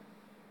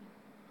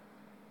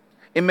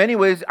 In many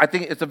ways, I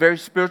think it's a very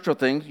spiritual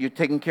thing. You're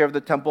taking care of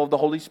the temple of the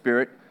Holy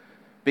Spirit.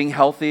 Being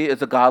healthy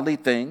is a godly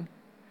thing.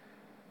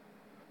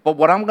 But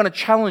what I'm going to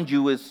challenge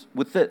you is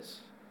with this.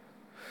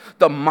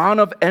 The amount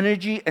of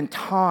energy and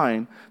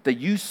time that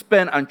you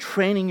spend on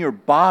training your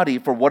body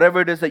for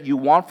whatever it is that you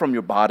want from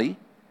your body,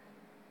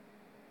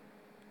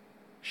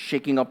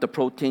 shaking up the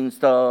protein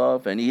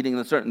stuff and eating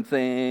the certain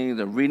things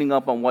and reading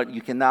up on what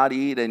you cannot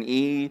eat and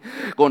eat,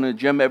 going to the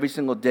gym every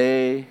single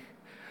day,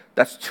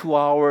 that's 2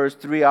 hours,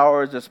 3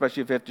 hours,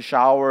 especially if you have to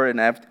shower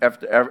and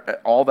after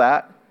all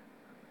that.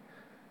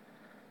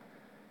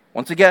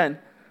 Once again,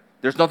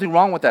 there's nothing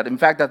wrong with that. In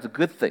fact, that's a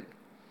good thing.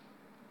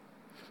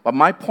 But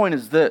my point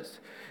is this.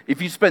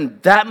 If you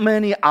spend that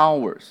many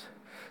hours,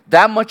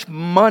 that much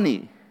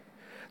money,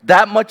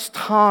 that much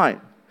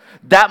time,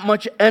 that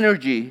much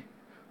energy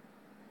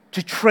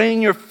to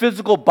train your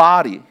physical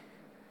body,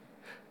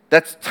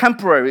 that's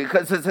temporary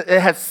because it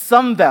has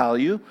some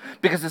value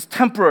because it's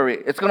temporary.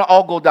 It's going to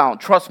all go down.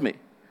 Trust me.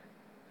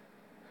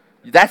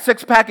 That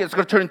 6-pack is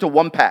going to turn into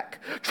 1-pack.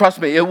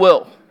 Trust me, it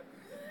will.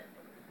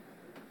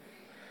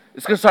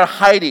 It's going to start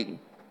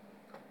hiding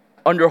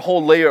under a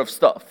whole layer of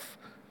stuff.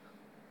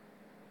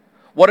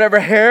 Whatever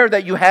hair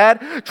that you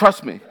had,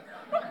 trust me.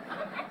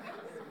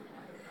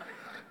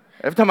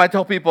 Every time I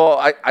tell people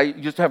I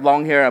used to have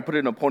long hair and I put it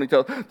in a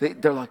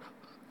ponytail, they're like,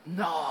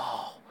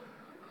 no.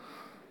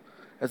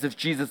 As if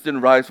Jesus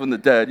didn't rise from the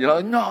dead. You're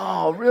like,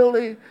 no,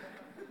 really?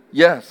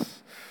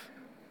 Yes.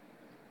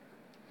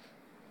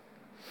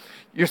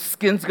 Your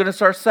skin's going to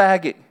start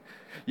sagging.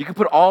 You can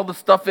put all the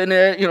stuff in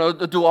it,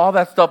 do all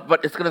that stuff,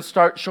 but it's going to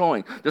start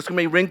showing. There's going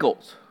to be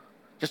wrinkles.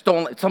 Just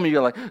don't, some of you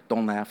are like,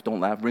 don't laugh,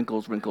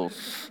 wrinkles.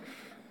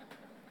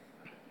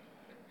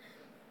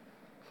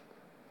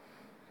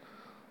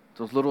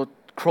 Those little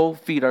crow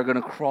feet are going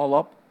to crawl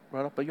up,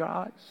 right up at your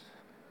eyes.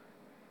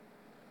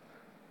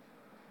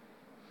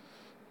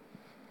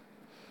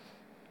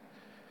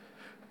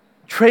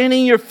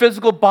 Training your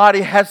physical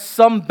body has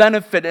some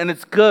benefit and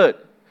it's good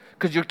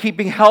because you're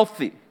keeping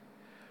healthy.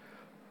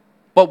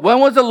 But when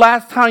was the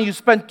last time you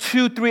spent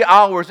 2-3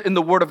 hours in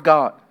the Word of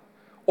God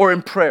or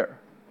in prayer?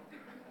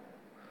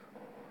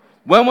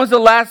 When was the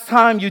last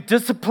time you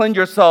disciplined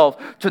yourself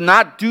to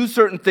not do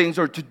certain things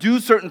or to do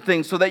certain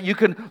things so that you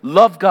can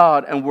love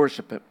God and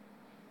worship Him?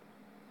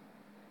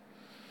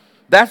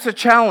 That's a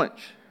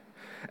challenge.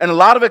 And a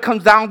lot of it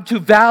comes down to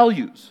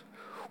values.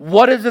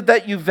 What is it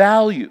that you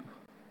value?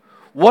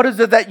 What is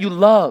it that you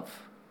love?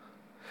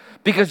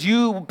 Because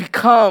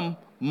become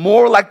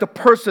more like the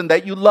person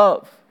that you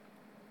love.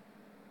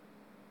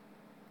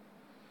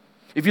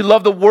 If you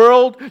love the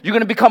world, you're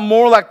going to become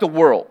more like the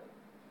world.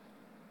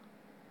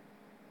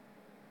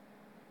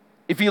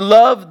 If you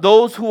love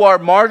those who are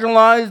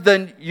marginalized,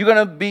 then you're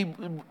going to be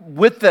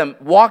with them,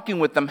 walking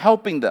with them,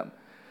 helping them.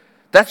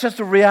 That's just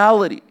a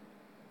reality.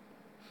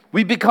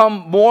 We become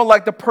more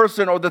like the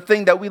person or the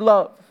thing that we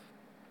love.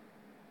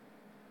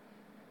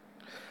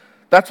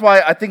 That's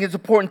why I think it's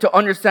important to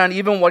understand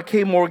even what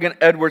K. Morgan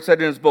Edwards said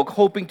in his book,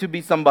 Hoping to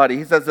Be Somebody.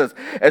 He says this,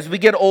 as we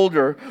get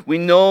older, we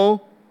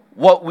know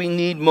what we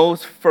need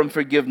most from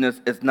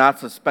forgiveness is not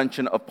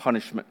suspension of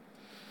punishment.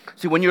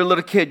 See, when you're a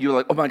little kid, you're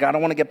like, oh my God, I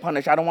don't want to get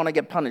punished. I don't want to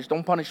get punished.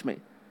 Don't punish me.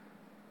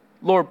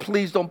 Lord,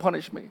 please don't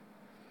punish me.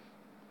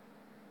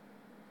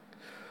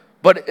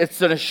 But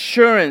it's an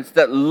assurance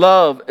that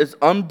love is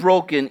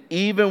unbroken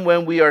even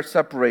when we are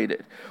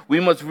separated.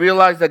 We must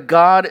realize that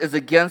God is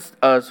against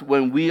us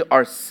when we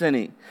are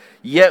sinning.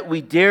 Yet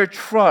we dare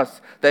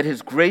trust that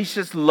His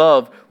gracious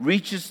love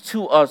reaches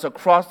to us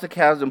across the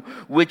chasm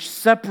which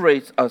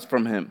separates us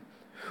from Him.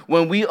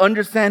 When we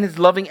understand His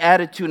loving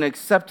attitude and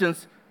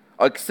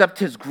accept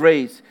His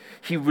grace,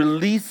 He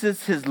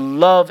releases His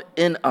love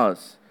in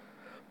us.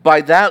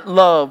 By that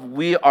love,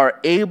 we are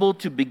able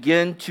to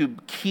begin to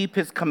keep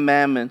His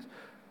commandments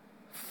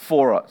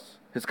for us,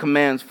 His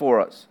commands for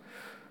us.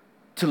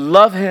 To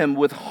love Him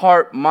with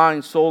heart,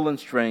 mind, soul, and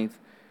strength,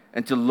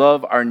 and to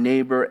love our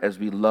neighbor as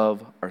we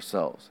love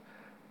ourselves.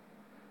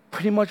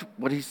 Pretty much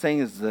what he's saying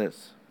is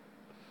this.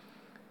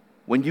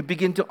 When you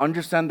begin to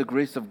understand the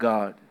grace of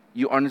God,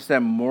 you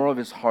understand more of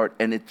His heart,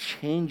 and it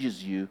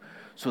changes you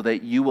so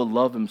that you will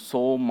love Him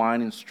soul,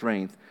 mind, and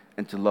strength,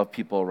 and to love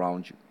people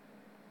around you.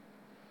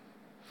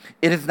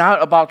 It is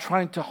not about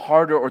trying to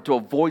harder or to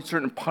avoid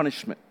certain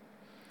punishment.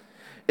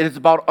 It is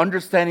about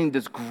understanding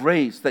this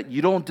grace that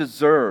you don't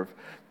deserve,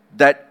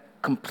 that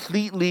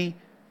completely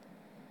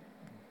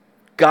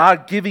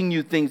God giving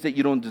you things that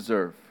you don't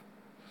deserve.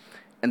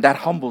 And that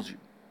humbles you.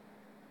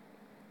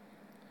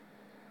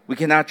 We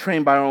cannot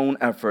train by our own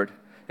effort.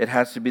 It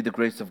has to be the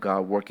grace of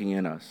God working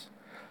in us.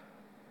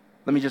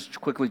 Let me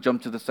just quickly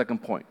jump to the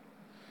second point.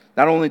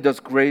 Not only does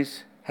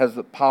grace has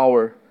the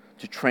power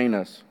to train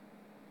us,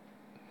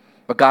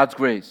 but God's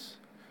grace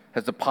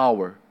has the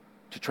power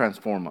to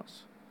transform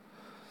us.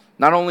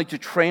 Not only to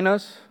train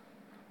us,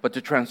 but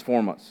to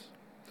transform us.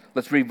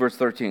 Let's read verse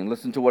 13.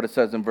 Listen to what it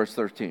says in verse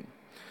 13.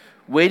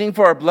 Waiting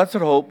for our blessed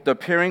hope, the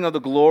appearing of the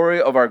glory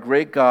of our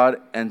great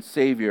God and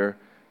Savior,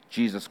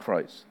 Jesus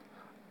Christ.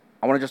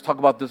 I want to just talk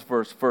about this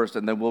verse first,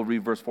 and then we'll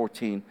read verse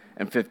 14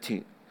 and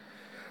 15.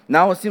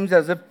 Now it seems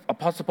as if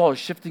Apostle Paul is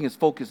shifting his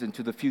focus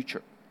into the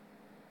future.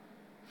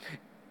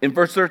 In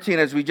verse 13,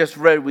 as we just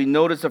read, we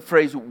notice the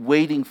phrase,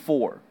 waiting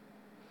for.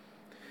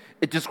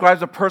 It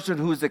describes a person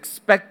who is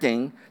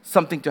expecting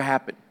something to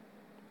happen.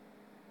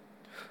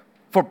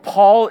 For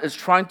Paul is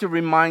trying to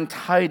remind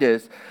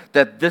Titus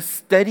that this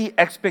steady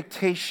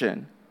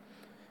expectation,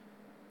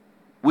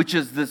 which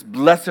is this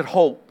blessed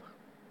hope,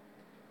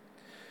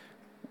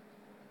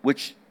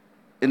 which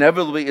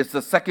inevitably is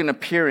the second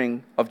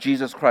appearing of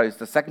Jesus Christ,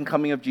 the second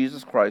coming of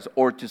Jesus Christ,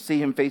 or to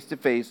see Him face to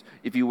face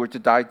if you were to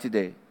die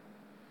today.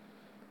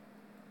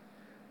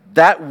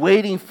 That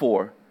waiting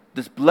for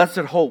this blessed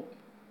hope,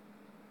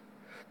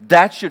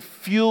 that should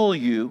fuel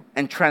you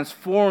and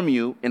transform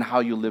you in how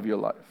you live your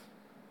life.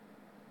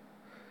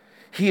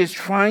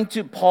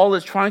 Paul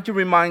is trying to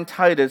remind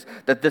Titus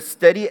that the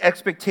steady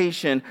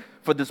expectation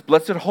for this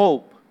blessed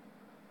hope,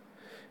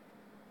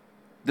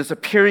 this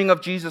appearing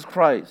of Jesus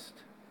Christ,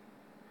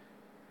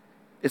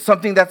 is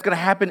something that's going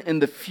to happen in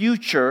the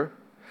future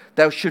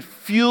that should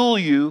fuel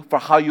you for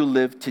how you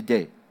live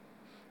today.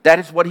 That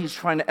is what he's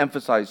trying to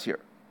emphasize here.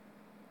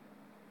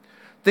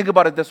 Think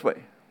about it this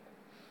way.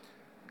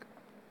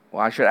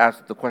 Well, I should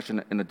ask the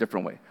question in a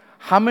different way.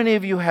 How many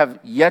of you have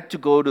yet to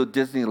go to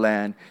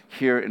Disneyland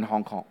here in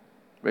Hong Kong?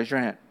 Raise your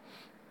hand.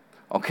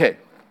 Okay.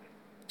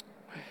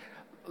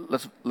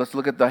 Let's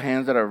look at the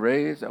hands that are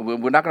raised.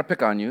 We're not going to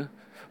pick on you,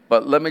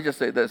 but let me just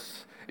say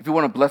this. If you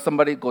want to bless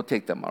somebody, go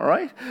take them, all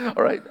right?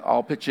 All right,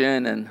 I'll pitch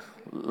in and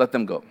let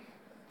them go.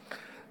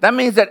 That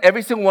means that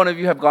every single one of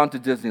you have gone to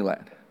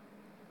Disneyland.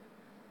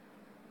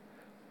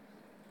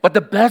 But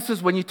the best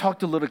is when you talk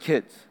to little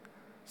kids,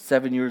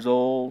 7 years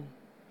old,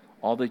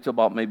 all the way to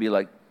about maybe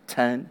like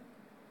 10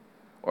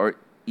 or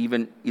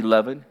even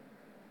 11.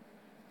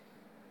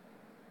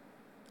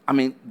 I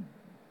mean,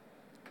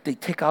 they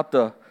take out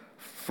the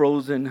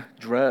Frozen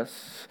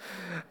dress.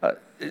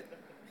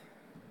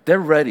 They're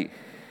ready.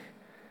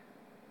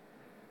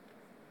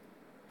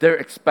 They're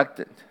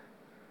expectant.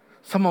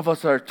 Some of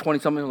us are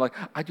 20-something like,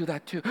 I do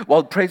that too.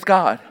 Well, praise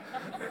God.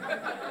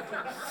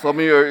 Some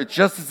of you are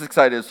just as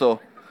excited, so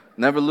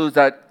never lose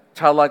that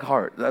childlike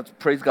heart. That's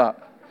praise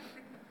God.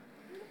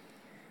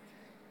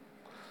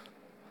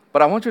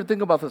 But I want you to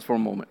think about this for a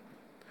moment.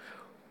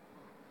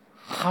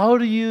 How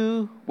do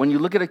you, when you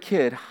look at a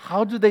kid,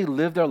 how do they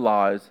live their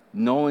lives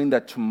knowing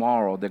that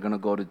tomorrow they're going to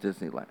go to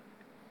Disneyland?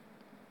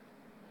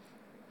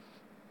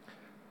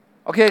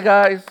 Okay,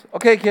 guys.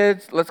 Okay,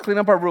 kids. Let's clean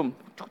up our room.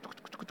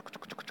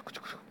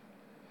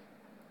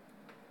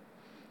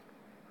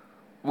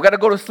 We got to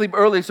go to sleep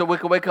early so we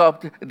can wake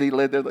up. And they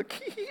lay there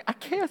like, I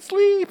can't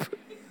sleep.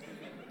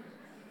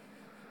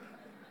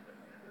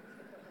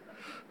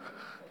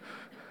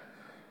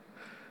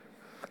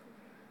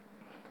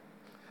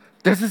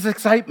 There's this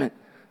excitement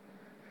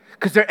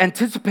because they're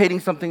anticipating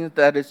something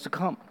that is to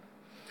come.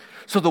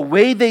 So the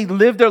way they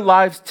live their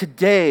lives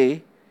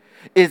today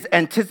is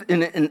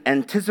in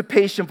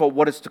anticipation for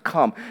what is to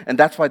come. And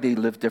that's why they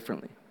live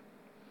differently.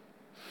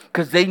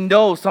 Because they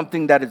know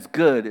something that is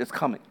good is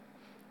coming.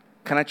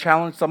 Can I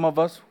challenge some of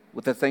us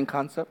with the same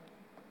concept?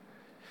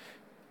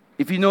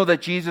 If you know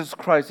that Jesus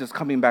Christ is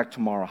coming back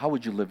tomorrow, how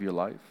would you live your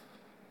life?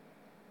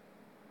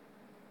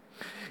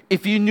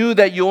 If you knew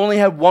that you only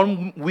had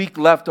 1 week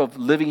left of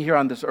living here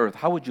on this earth,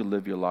 how would you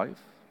live your life?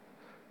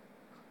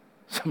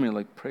 Some of you are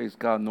like, praise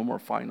God, no more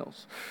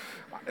finals.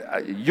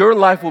 Your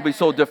life will be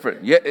so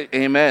different. Yeah,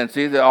 amen.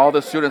 See, all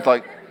the students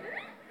like,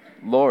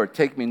 Lord,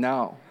 take me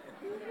now.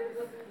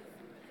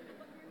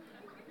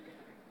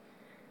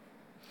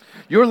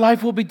 Your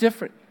life will be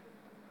different.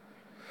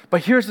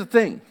 But here's the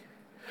thing.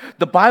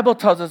 The Bible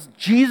tells us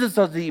Jesus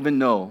doesn't even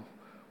know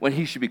when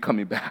he should be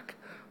coming back.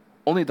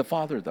 Only the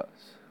Father does.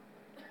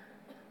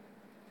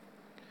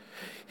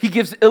 He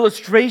gives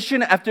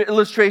illustration after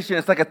illustration.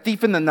 It's like a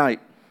thief in the night.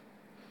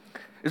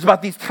 It's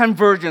about these 10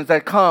 virgins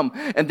that come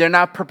and they're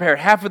not prepared.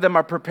 Half of them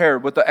are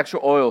prepared with the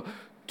extra oil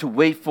to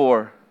wait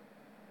for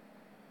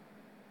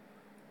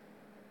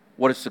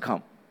what is to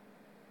come.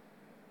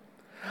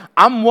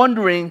 I'm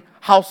wondering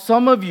how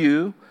some of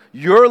you,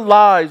 your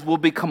lives will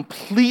be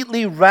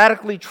completely,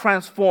 radically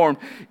transformed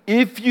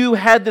if you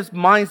had this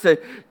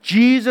mindset,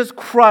 Jesus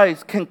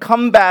Christ can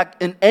come back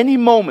in any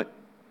moment.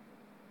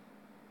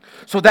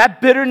 So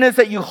that bitterness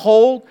that you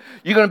hold,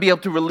 you're going to be able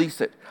to release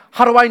it.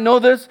 How do I know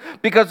this?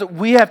 Because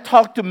we have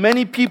talked to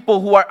many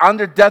people who are on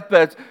their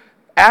deathbeds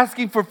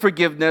asking for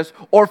forgiveness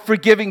or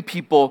forgiving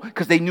people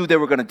because they knew they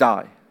were going to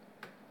die.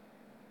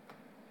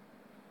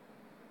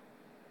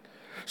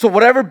 So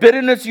whatever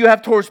bitterness you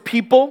have towards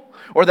people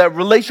or that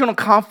relational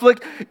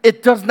conflict,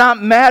 it does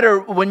not matter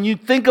when you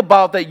think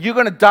about that you're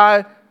going to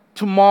die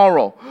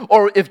tomorrow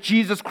or if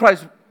Jesus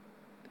Christ,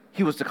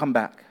 he was to come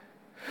back.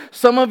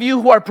 Some of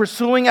you who are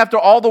pursuing after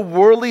all the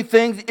worldly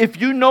things,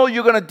 if you know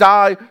you're going to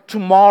die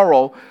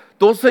tomorrow,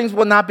 those things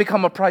will not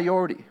become a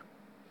priority.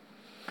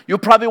 You'll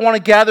probably want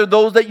to gather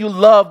those that you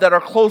love that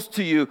are close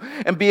to you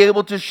and be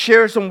able to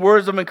share some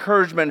words of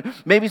encouragement,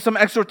 maybe some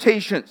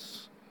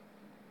exhortations.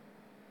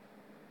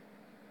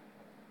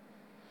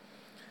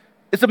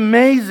 It's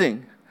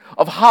amazing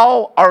of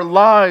how our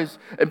lives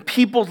and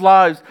people's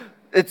lives,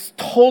 it's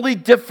totally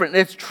different.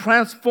 It's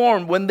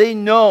transformed when they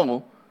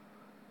know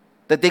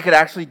that they could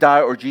actually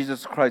die or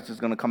Jesus Christ is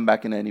going to come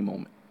back in any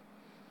moment.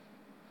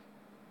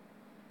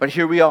 But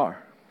here we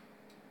are,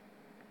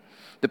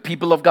 the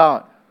people of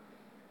God.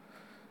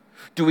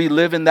 Do we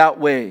live in that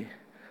way?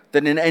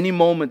 That in any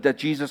moment that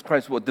Jesus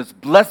Christ will, this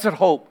blessed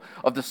hope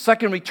of the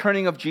second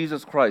returning of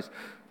Jesus Christ,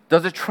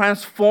 does it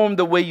transform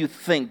the way you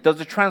think? Does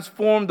it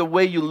transform the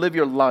way you live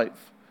your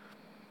life?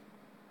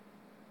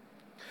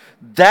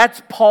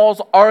 That's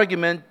Paul's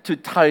argument to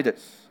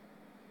Titus.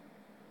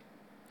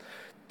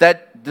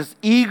 That this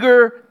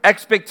eager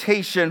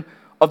expectation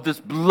of this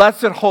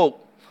blessed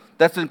hope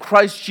that's in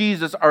Christ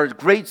Jesus, our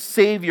great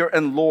Savior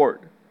and Lord,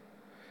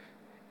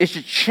 it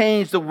should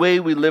change the way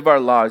we live our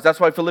lives. That's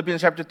why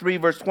Philippians chapter 3,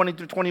 verse 20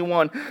 through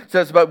 21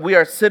 says, but we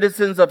are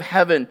citizens of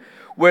heaven,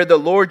 where the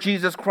Lord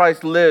Jesus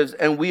Christ lives,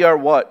 and we are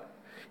what?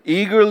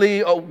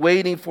 Eagerly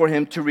waiting for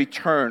him to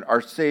return,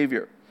 our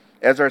Savior,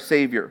 as our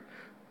Savior.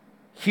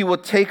 He will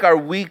take our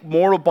weak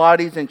mortal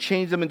bodies and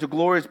change them into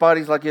glorious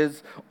bodies like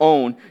his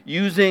own,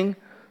 using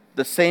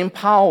the same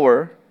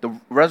power,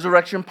 the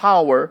resurrection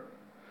power,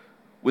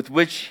 with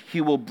which he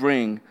will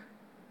bring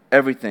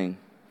everything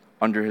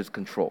under his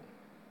control.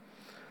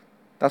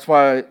 That's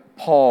why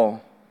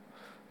Paul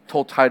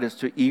told Titus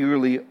to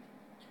eagerly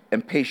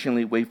and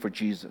patiently wait for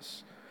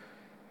Jesus.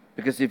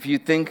 Because if you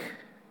think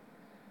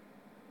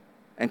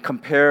and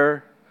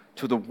compare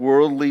to the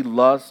worldly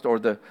lust or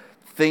the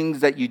things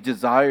that you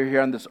desire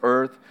here on this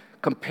earth,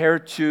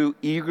 compared to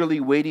eagerly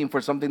waiting for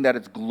something that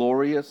is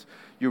glorious,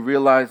 you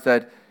realize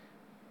that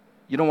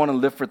you don't want to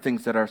live for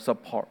things that are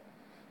subpar.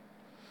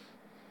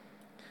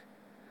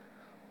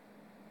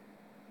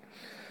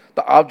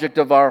 The object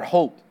of our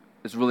hope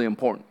is really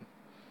important.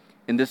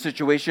 In this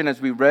situation, as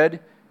we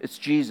read, it's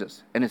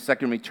Jesus and his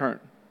second return.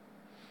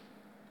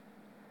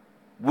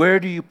 Where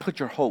do you put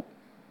your hope?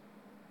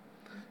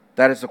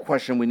 That is a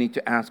question we need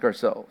to ask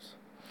ourselves.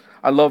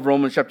 I love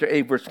Romans chapter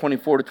 8, verse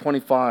 24 to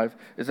 25.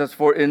 It says,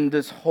 for in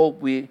this hope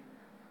we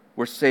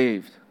were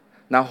saved.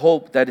 Now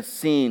hope that is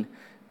seen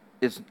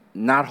is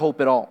not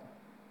hope at all.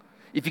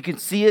 If you can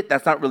see it,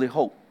 that's not really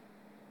hope.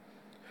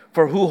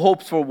 For who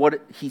hopes for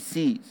what he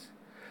sees?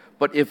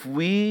 But if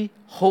we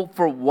hope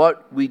for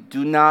what we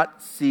do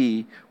not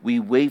see, we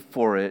wait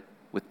for it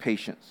with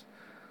patience.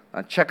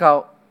 Now check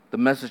out the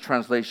Message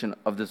translation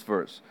of this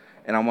verse.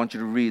 And I want you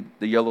to read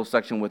the yellow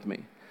section with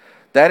me.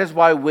 That is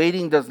why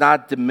waiting does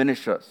not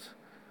diminish us.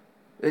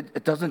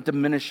 It doesn't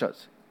diminish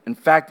us. In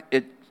fact,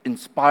 it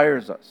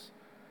inspires us.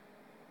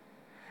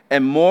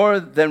 And more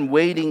than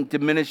waiting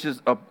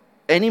diminishes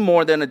any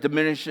more than a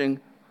diminishing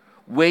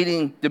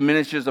waiting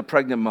diminishes a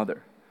pregnant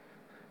mother.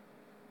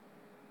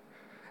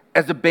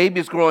 As the baby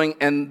is growing,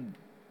 and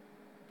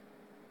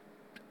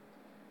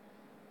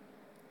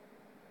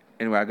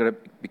anyway, I gotta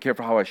be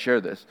careful how I share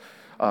this.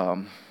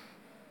 I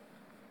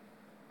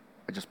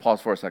just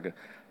pause for a second.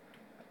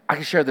 I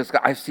can share this.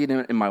 I've seen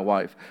it in my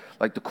wife.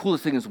 Like, the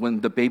coolest thing is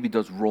when the baby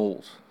does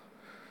rolls,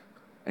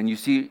 and you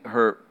see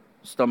her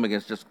stomach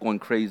is just going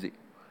crazy.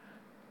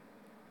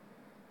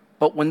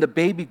 But when the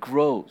baby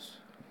grows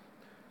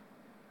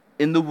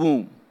in the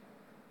womb,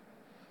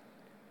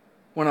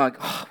 we're not like,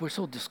 oh, we're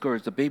so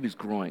discouraged. The baby's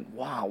growing.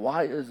 Wow,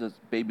 why is this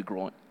baby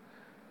growing?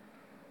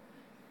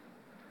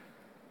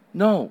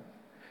 No.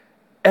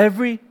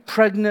 Every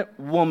pregnant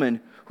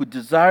woman who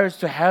desires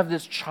to have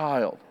this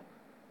child,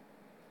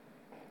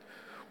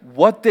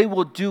 what they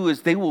will do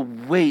is they will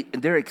wait,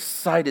 and they're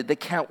excited. They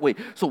can't wait.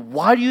 So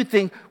why do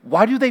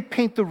they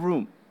paint the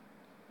room?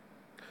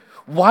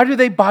 Why do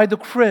they buy the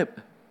crib?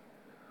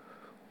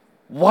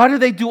 Why do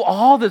they do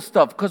all this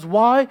stuff? Because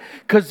why?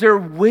 Because they're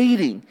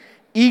waiting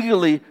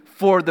eagerly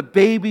for the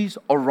baby's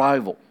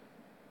arrival.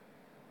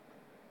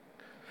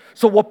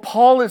 So what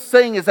Paul is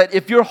saying is that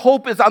if your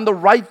hope is on the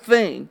right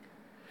thing,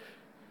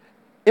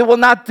 it will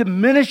not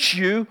diminish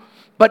you,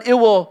 but it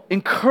will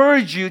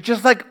encourage you,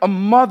 just like a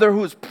mother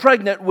who is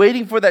pregnant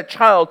waiting for that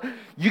child.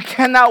 You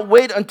cannot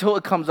wait until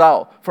it comes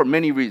out for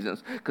many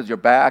reasons, because you're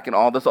back and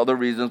all this other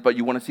reasons, but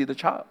you want to see the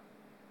child.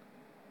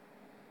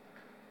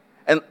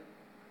 And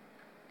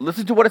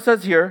listen to what it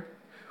says here.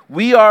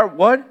 We are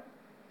what?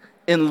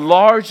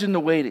 Enlarged in the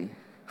waiting.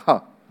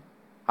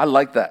 I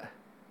like that.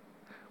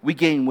 We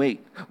gain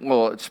weight.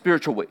 Well, it's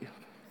spiritual weight.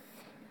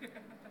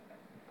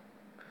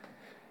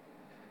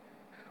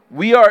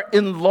 We are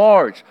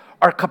enlarged.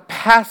 Our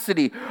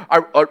capacity,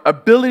 our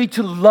ability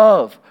to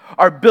love,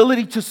 our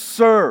ability to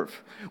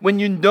serve. When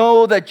you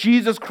know that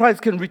Jesus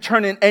Christ can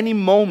return in any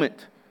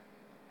moment,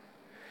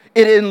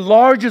 it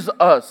enlarges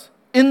us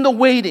in the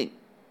waiting.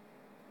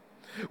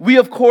 We,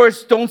 of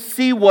course, don't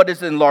see what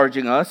is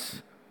enlarging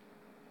us.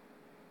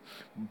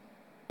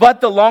 But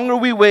the longer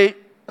we wait,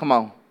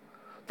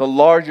 the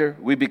larger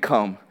we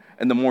become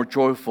and the more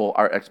joyful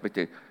our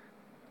expectation.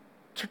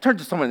 Turn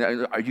to someone,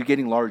 are you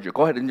getting larger?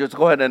 Go ahead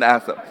and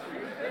ask them.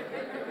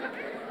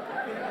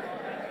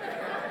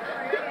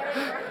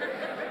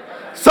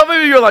 Some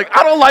of you are like,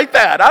 I don't like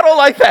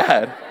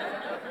that.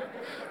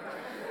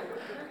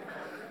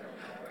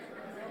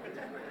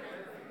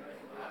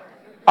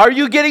 Are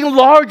you getting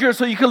larger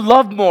so you can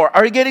love more?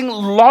 Are you getting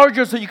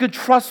larger so you can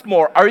trust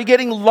more? Are you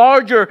getting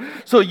larger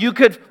so you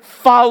could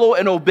follow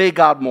and obey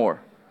God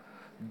more?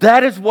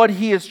 That is what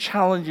he is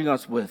challenging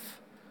us with.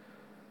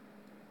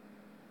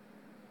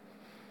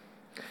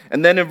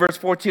 And then in verse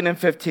 14 and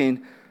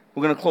 15,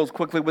 we're going to close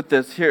quickly with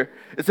this here.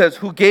 It says,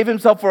 who gave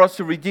himself for us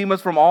to redeem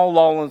us from all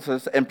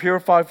lawlessness and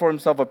purify for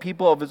himself a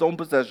people of his own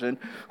possession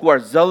who are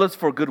zealous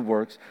for good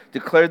works.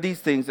 Declare these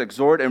things,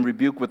 exhort and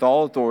rebuke with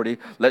all authority.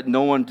 Let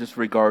no one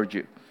disregard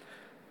you.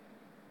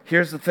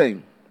 Here's the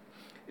thing.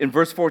 In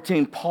verse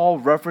 14, Paul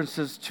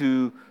references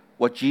to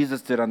what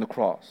Jesus did on the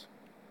cross.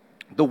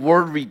 The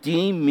word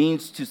redeem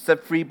means to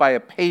set free by a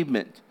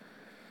payment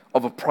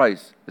of a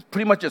price.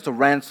 It's a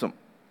ransom.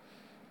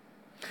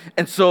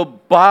 And so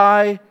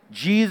by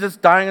Jesus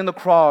dying on the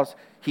cross,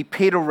 he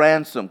paid a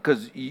ransom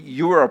because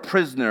you were a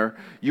prisoner,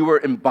 you were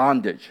in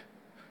bondage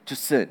to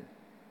sin.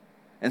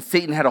 And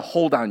Satan had a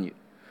hold on you.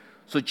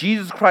 So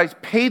Jesus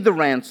Christ paid the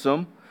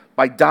ransom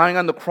by dying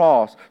on the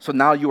cross, so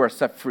now you are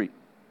set free.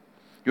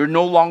 You're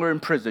no longer in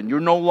prison. You're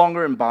no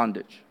longer in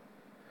bondage.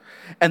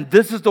 And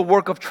this is the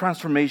work of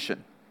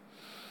transformation.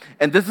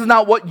 And this is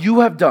not what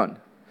you have done,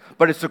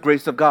 but it's the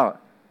grace of God.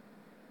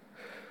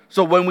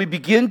 So when we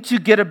begin to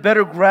get a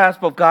better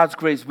grasp of God's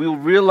grace, we will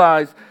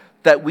realize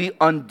that we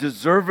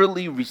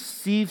undeservedly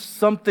receive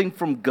something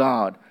from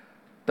God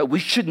that we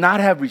should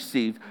not have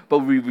received, but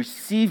we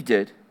received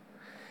it.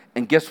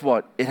 And guess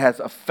what? It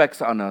has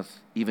effects on us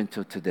even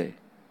till today.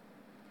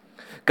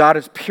 God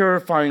is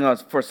purifying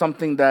us for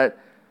something that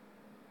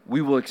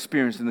we will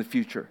experience in the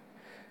future.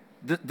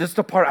 This is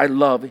the part I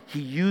love.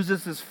 He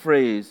uses this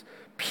phrase,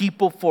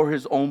 people for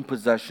his own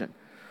possession.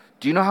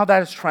 Do you know how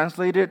that is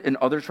translated in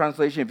other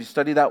translations? If you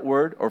study that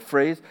word or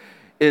phrase,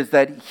 is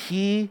that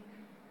he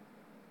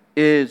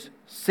is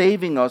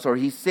saving us, or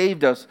he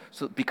saved us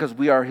because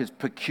we are his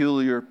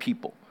peculiar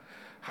people.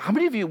 How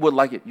many of you would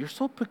like it? You're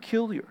so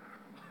peculiar.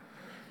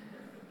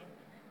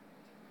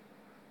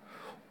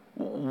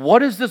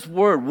 What is this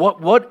word?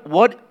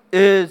 What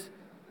is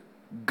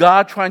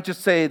God trying to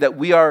say that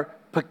we are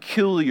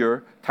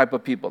peculiar type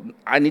of people?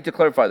 I need to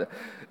clarify that.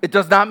 It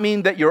does not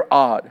mean that you're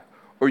odd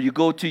or you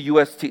go to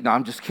UST. No,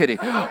 I'm just kidding.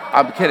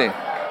 I'm kidding.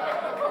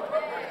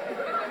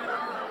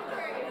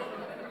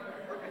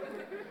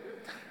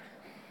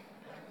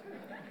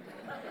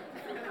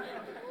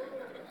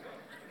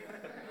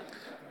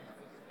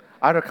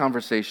 I had a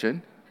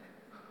conversation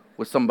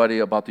with somebody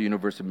about the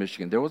University of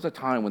Michigan. There was a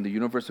time when the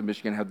University of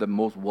Michigan had the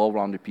most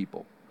well-rounded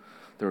people.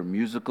 They were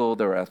musical,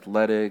 they were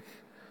athletic,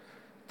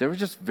 They were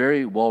just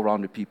very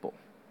well-rounded people.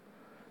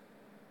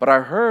 But I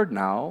heard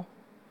now,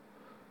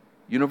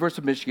 University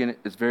of Michigan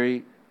is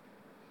very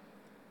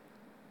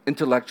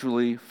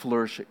intellectually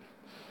flourishing.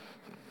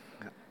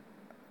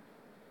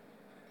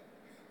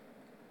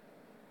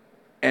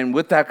 And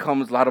with that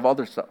comes a lot of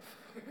other stuff.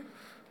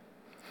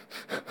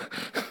 I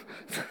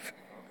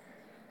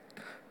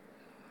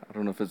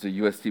don't know if it's a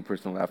UST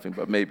person laughing,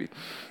 but maybe.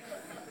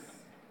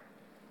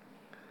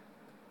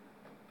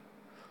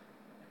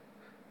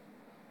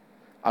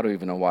 I don't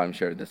even know why I'm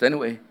sharing this.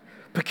 Anyway,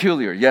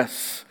 peculiar,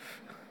 yes.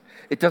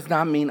 It does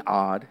not mean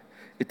odd.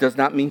 It does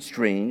not mean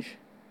strange.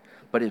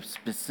 But if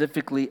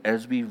specifically,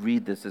 as we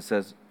read this, it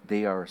says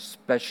they are a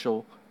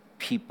special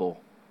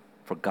people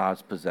for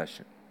God's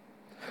possession.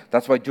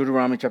 That's why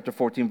Deuteronomy chapter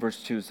 14,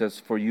 verse 2 says,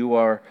 "For you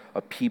are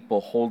a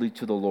people holy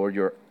to the Lord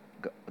your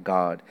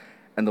God,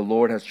 and the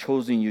Lord has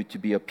chosen you to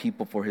be a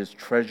people for his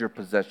treasure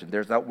possession."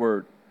 There's that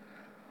word.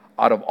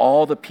 Out of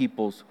all the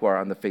peoples who are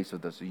on the face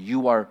of this,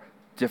 you are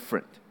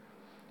different.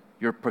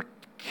 You're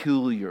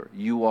peculiar.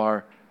 You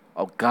are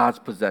of God's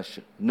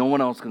possession. No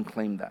one else can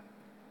claim that.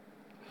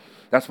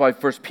 That's why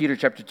 1 Peter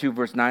chapter 2,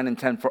 verse 9 and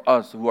 10 for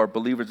us who are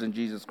believers in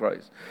Jesus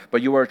Christ.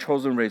 "But you are a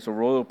chosen race, a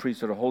royal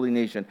priesthood, a holy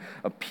nation,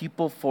 a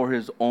people for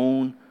his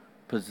own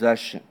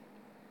possession,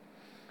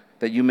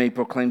 that you may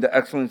proclaim the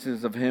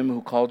excellencies of him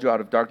who called you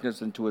out of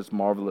darkness into his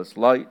marvelous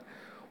light.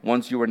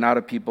 Once you were not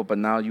a people, but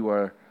now you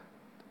are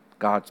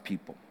God's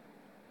people.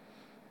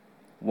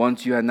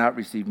 Once you had not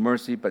received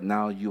mercy, but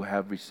now you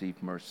have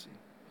received mercy."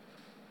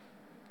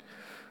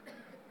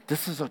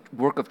 This is a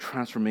work of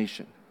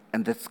transformation.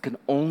 And this can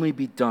only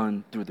be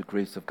done through the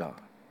grace of God.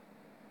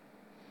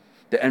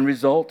 The end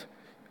result,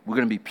 we're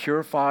going to be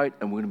purified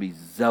and we're going to be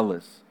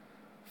zealous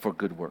for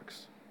good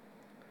works.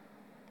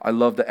 I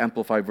love the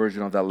amplified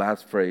version of that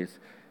last phrase.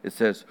 It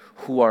says,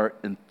 "who are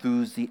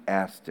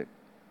enthusiastic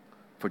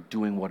for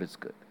doing what is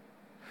good."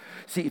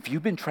 See, if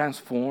you've been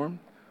transformed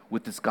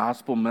with this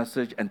gospel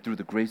message and through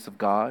the grace of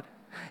God,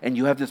 and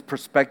you have this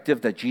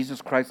perspective that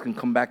Jesus Christ can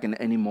come back in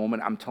any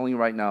moment, I'm telling you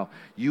right now,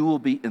 you will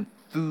be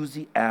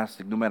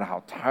enthusiastic, no matter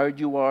how tired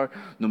you are,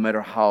 no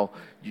matter how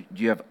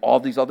you have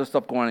all these other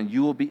stuff going on,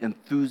 you will be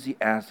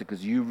enthusiastic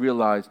because you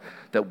realize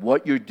that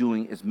what you're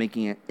doing is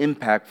making an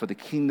impact for the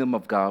kingdom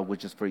of God,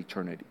 which is for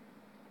eternity.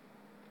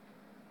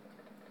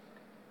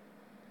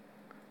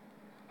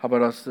 How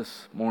about us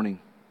this morning?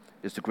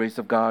 Is the grace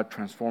of God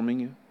transforming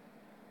you?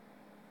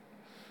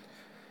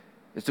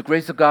 Is the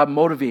grace of God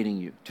motivating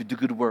you to do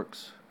good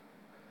works?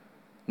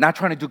 Not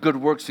trying to do good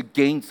works to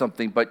gain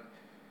something, but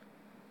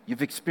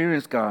you've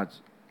experienced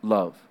God's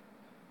love,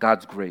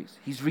 God's grace.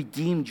 He's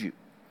redeemed you.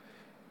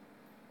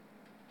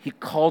 He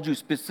called you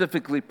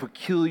specifically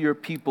peculiar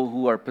people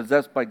who are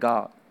possessed by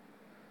God.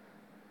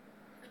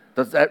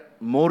 Does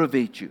that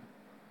motivate you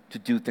to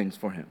do things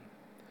for him?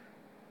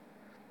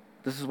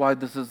 This is why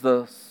this is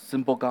the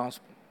simple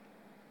gospel.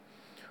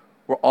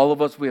 Where all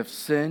of us, we have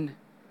sinned.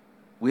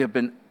 We have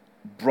been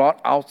brought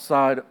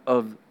outside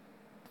of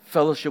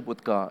fellowship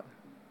with God.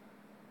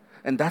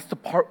 And that's the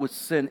part with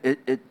sin.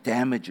 It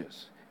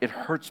damages. It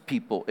hurts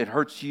people. It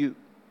hurts you.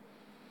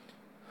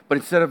 But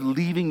instead of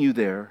leaving you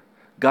there,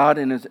 God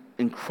in his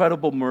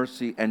incredible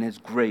mercy and his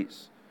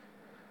grace,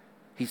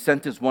 he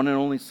sent his one and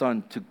only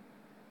Son to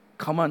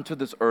come onto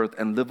this earth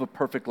and live a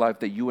perfect life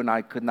that you and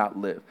I could not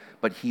live,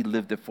 but he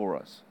lived it for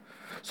us.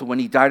 So when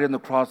he died on the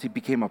cross, he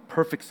became a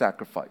perfect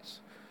sacrifice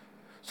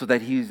so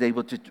that he is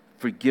able to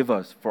forgive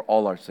us for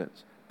all our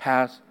sins,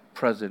 past,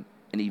 present,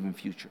 and even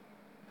future.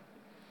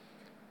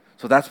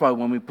 So that's why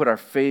when we put our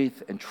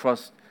faith and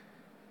trust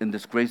in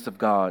this grace of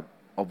God,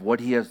 of what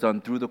he has done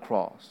through the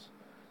cross,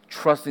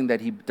 trusting that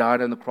he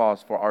died on the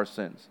cross for our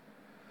sins,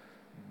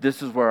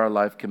 this is where our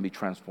life can be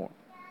transformed.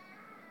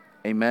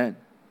 Amen.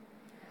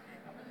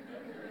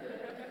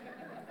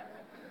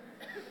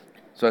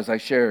 So as I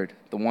shared,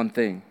 the one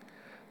thing,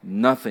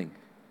 nothing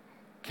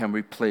can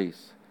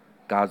replace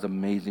God's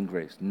amazing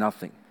grace.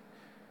 Nothing.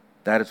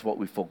 That is what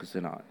we focus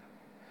in on.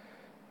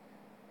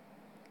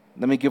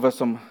 Let me give us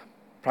some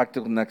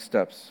practical next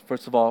steps.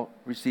 First of all,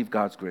 receive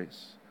God's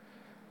grace.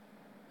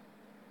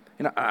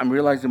 I'm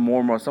realizing more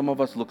and more, some of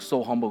us look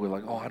so humble. We're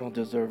like, oh, I don't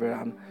deserve it.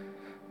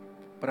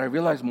 But I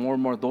realize more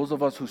and more, those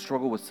of us who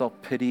struggle with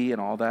self-pity and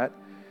all that,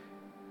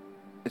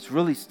 it's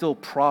really still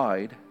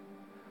pride,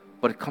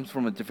 but it comes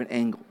from a different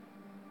angle.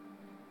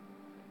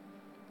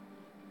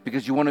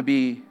 Because you want to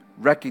be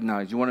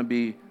recognized, you want to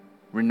be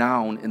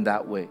renowned in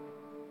that way.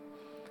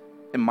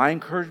 And my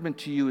encouragement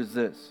to you is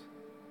this.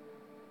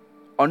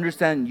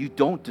 Understand you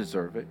don't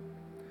deserve it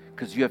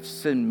because you have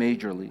sinned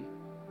majorly.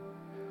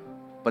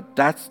 But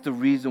that's the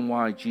reason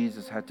why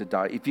Jesus had to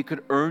die. If you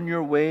could earn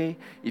your way,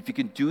 if you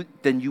can do it,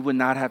 then you would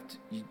not have to,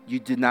 you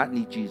did not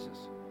need Jesus.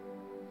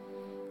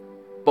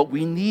 But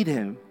we need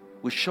him,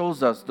 which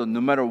shows us that no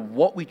matter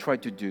what we try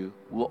to do,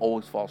 we'll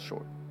always fall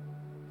short.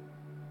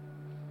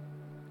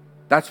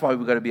 That's why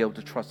we've got to be able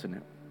to trust in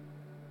him.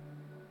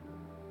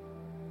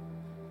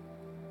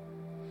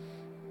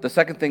 The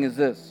second thing is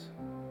this.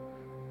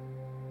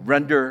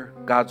 Render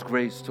God's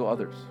grace to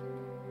others.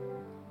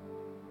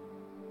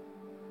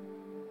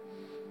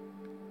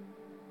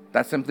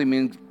 That simply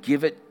means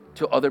give it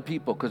to other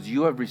people because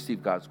you have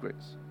received God's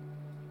grace.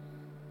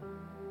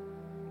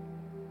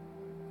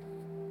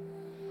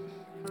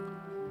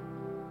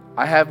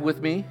 I have with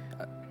me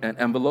an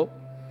envelope.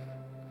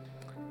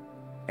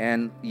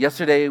 And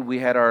yesterday we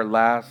had our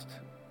last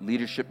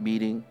leadership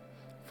meeting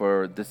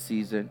for this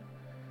season.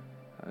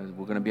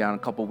 We're going to be on a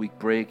couple-week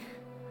break.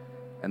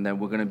 And then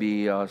we're going to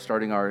be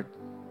starting our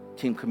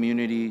Team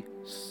Community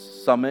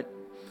Summit.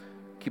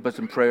 Keep us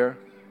in prayer.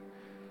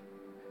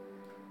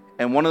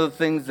 And one of the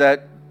things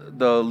that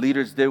the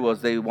leaders did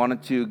was they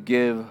wanted to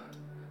give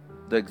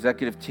the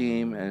executive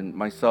team and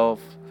myself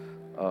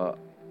a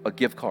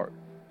gift card.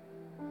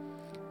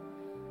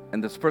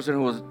 And this person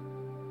who was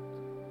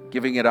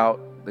giving it out,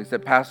 they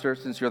said, Pastor,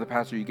 since you're the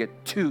pastor, you get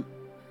 2.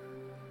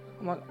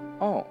 I'm like,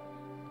 oh.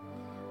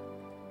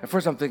 At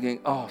first I'm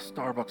thinking, oh,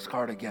 Starbucks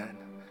card again.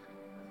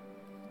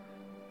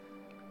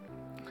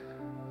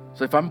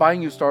 So if I'm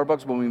buying you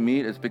Starbucks when we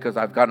meet, it's because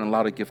I've gotten a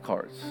lot of gift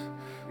cards.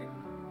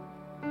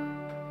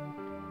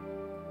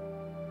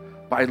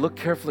 But I looked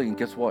carefully, and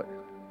guess what?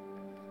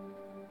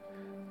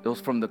 It was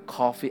from the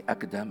coffee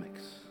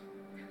academics.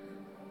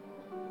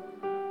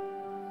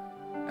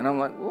 And I'm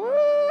like,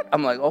 what?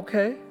 I'm like,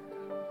 okay.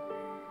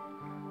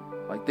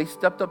 Like, they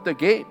stepped up their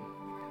game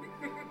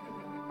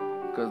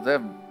because they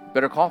have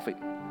better coffee.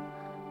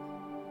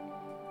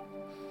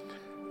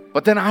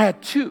 But then I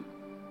had 2.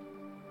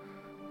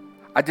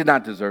 I did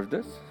not deserve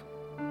this.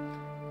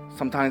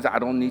 Sometimes I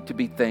don't need to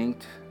be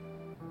thanked.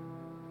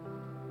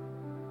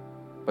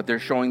 But they're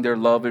showing their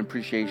love and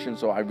appreciation,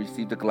 so I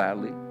received it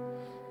gladly.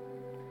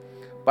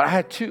 But I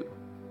had 2.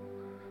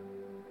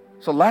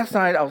 So last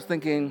night I was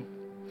thinking,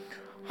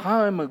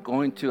 how am I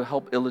going to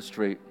help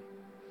illustrate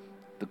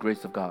the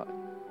grace of God?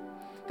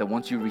 That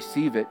once you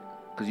receive it,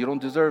 because you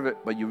don't deserve it,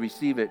 but you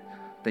receive it,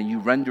 then you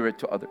render it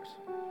to others.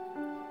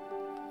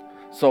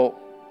 So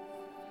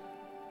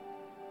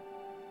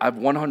I have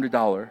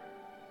 $100.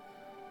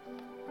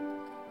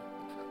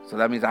 So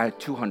that means I had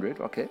 200,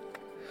 okay?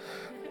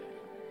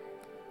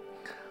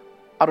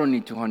 I don't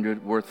need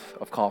 200 worth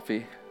of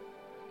coffee.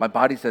 My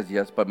body says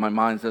yes, but my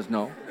mind says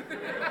no.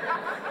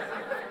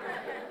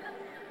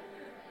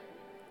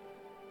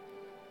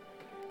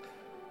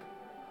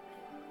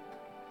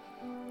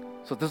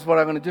 So this is what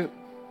I'm going to do.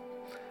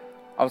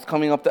 I was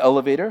coming up the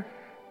elevator.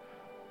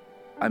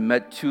 I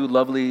met 2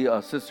 lovely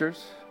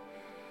sisters.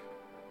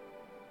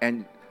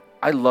 And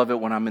I love it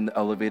when I'm in the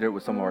elevator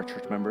with some of our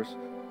church members.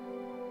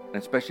 And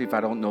especially if I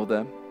don't know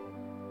them.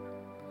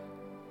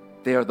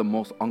 They are the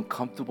most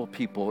uncomfortable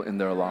people in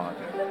their lives.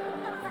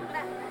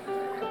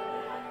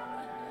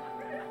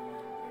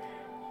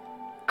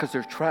 Because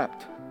they're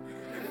trapped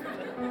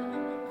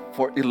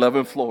for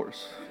 11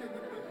 floors.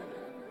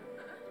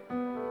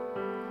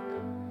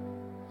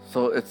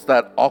 So it's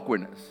that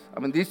awkwardness. I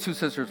mean, these 2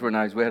 sisters were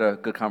nice. We had a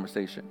good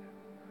conversation.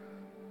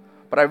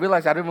 But I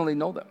realized I didn't really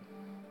know them.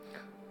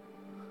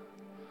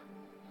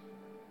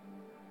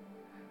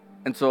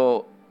 And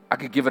so I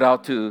could give it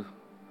out to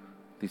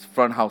these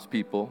front house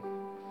people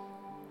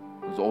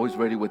who's always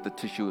ready with the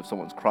tissue if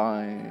someone's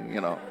crying, you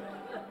know.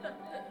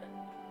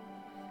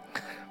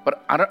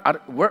 But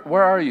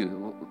where are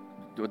you?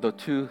 The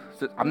 2.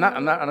 I'm not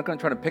going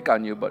to try to pick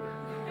on you, but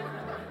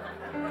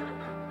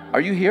are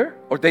you here?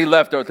 Or they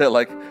left, or they're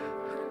like,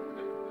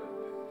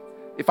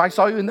 if I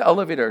saw you in the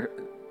elevator,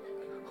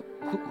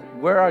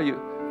 where are you?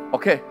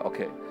 Okay.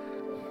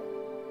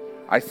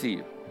 I see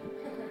you.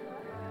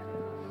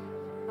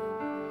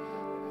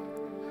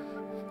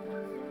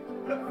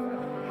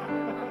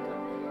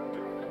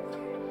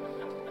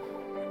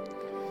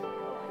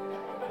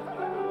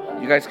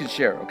 You guys can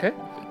share, okay?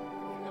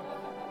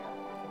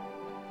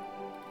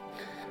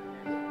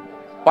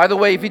 By the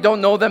way, if you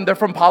don't know them, they're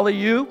from Poly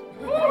U.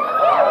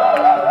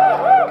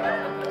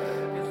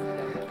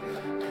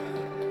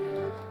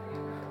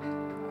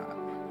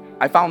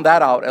 I found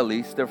that out, at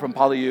least. They're from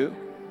Poly U.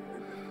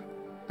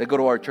 They go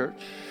to our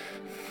church.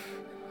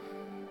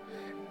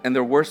 And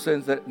their worst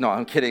sins that... No,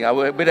 I'm kidding.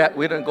 We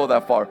didn't go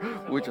that far.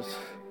 We just...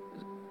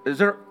 Is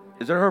it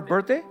her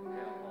birthday?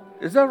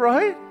 Is that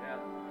right?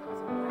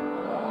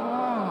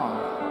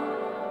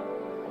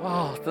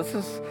 Wow, this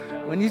is...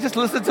 When you just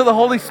listen to the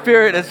Holy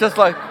Spirit, it's just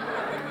like...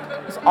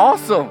 It's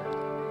awesome.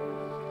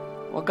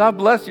 Well, God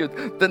bless you.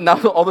 Then now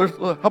the others...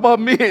 How about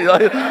me?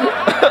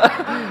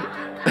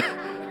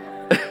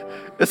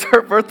 It's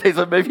her birthday,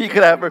 so maybe you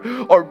could have her...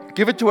 Or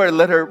give it to her and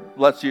let her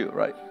bless you,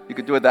 right? You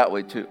could do it that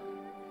way, too.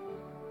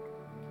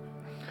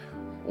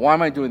 Why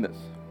am I doing this?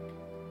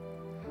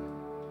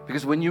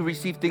 Because when you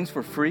receive things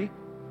for free,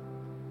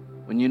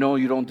 when you know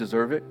you don't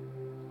deserve it,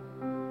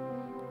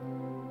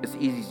 it's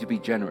easy to be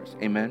generous.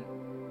 Amen?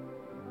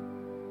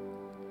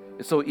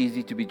 It's so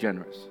easy to be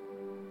generous.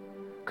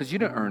 Because you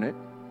didn't earn it.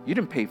 You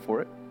didn't pay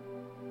for it.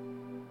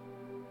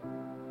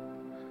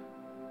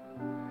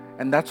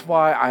 And that's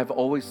why I've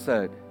always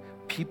said,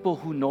 people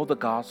who know the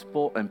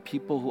gospel and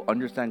people who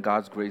understand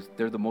God's grace,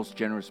 they're the most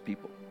generous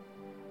people.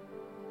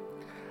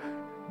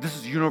 This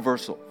is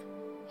universal,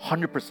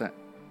 100%.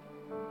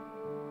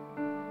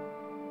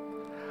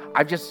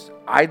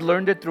 I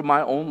learned it through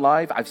my own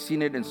life. I've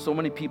seen it in so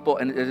many people,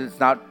 and it is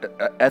not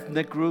an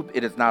ethnic group.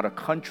 It is not a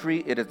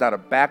country. It is not a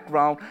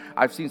background.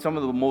 I've seen some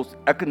of the most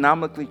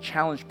economically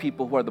challenged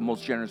people who are the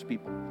most generous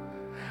people.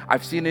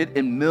 I've seen it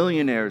in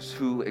millionaires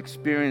who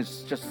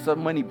experience just so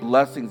many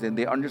blessings, and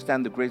they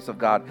understand the grace of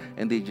God,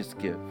 and they just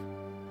give.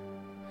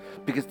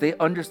 Because they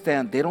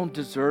understand they don't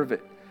deserve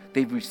it.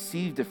 They've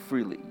received it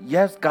freely.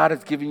 Yes, God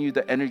has given you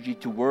the energy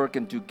to work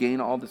and to gain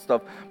all this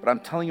stuff, but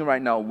I'm telling you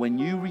right now, when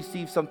you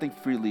receive something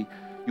freely,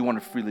 you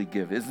want to freely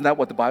give. Isn't that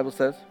what the Bible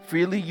says?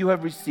 Freely you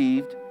have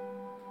received,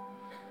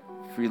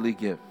 freely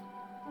give.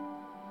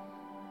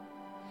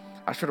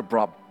 I should have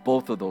brought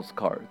both of those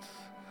cards,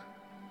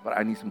 but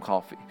I need some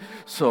coffee.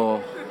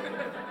 So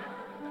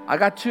I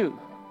got two.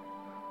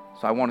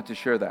 So I wanted to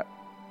share that.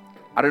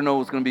 I didn't know it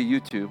was going to be you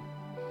two,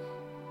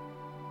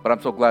 but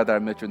I'm so glad that I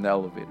met you in the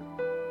elevator.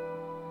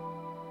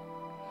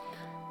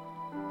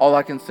 All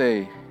I can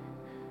say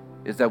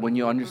is that when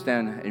you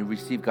understand and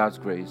receive God's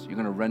grace, you're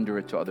going to render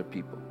it to other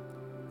people.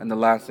 And the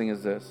last thing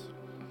is this.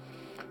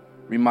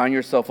 Remind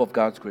yourself of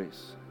God's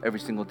grace every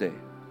single day.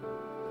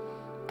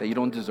 That you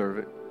don't deserve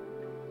it.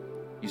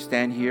 You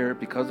stand here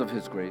because of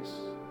His grace.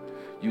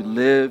 You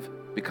live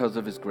because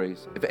of His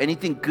grace. If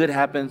anything good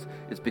happens,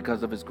 it's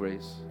because of His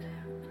grace.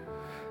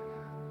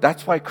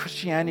 That's why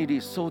Christianity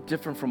is so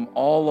different from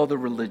all other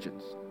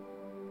religions.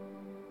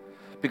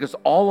 Because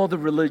all other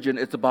religion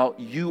is about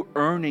you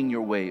earning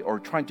your way or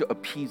trying to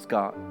appease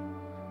God.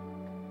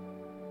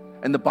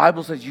 And the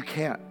Bible says you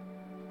can't.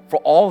 For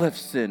all have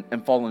sinned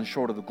and fallen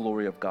short of the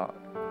glory of God.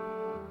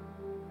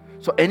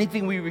 So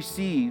anything we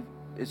receive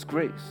is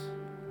grace.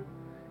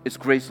 It's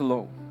grace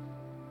alone.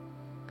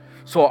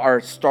 So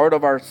our start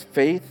of our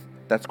faith,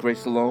 that's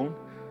grace alone.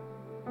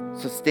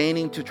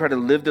 Sustaining to try to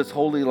live this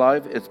holy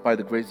life is by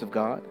the grace of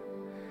God.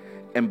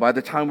 And by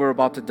the time we're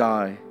about to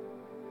die,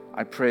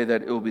 I pray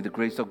that it will be the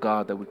grace of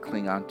God that we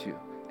cling on to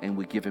and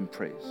we give Him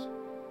praise.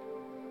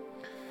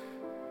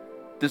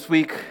 This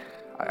week,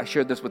 I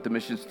shared this with the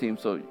missions team,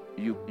 so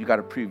you got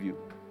a preview.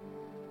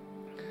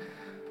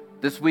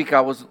 This week,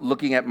 I was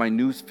looking at my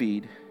news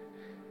feed,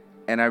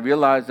 and I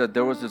realized that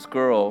there was this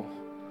girl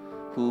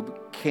who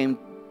came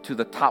to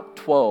the top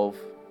 12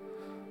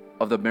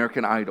 of the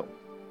American Idol.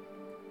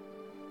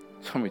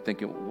 Some of you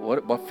thinking,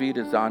 what feed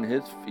is on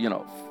his,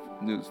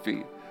 news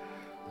feed?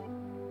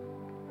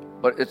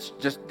 But it's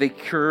just, they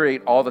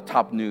curate all the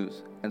top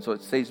news. And so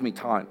it saves me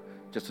time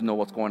just to know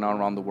what's going on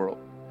around the world.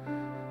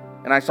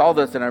 And I saw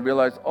this and I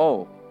realized,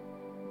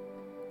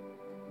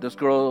 this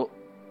girl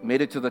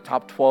made it to the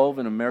top 12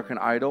 in American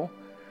Idol.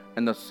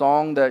 And the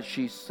song that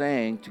she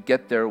sang to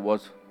get there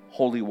was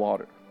Holy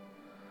Water.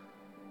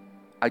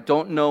 I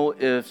don't know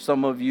if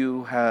some of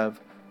you have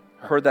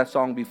heard that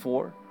song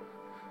before.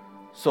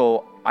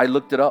 So I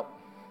looked it up.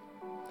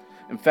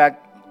 In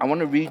fact, I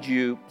want to read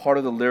you part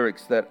of the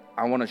lyrics that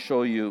I want to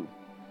show you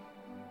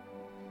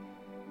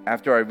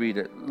after I read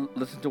it.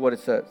 Listen to what it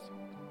says.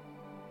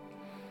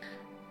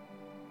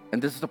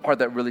 And this is the part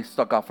that really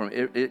stuck out for me.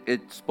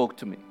 It spoke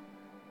to me.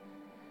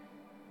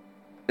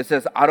 It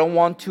says, I don't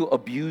want to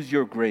abuse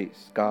your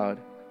grace, God.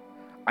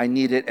 I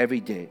need it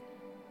every day.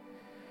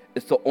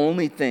 It's the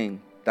only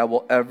thing that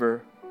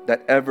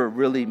ever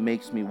really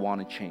makes me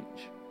want to change.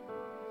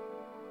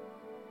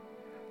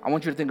 I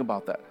want you to think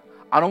about that.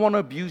 I don't want to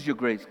abuse your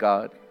grace,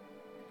 God.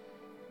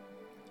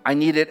 I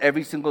need it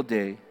every single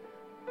day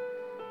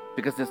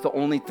because it's the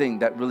only thing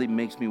that really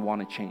makes me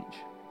want to change.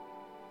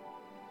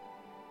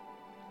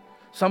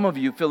 Some of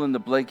you fill in the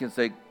blank and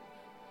say,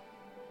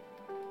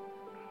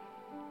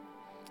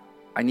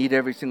 I need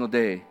every single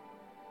day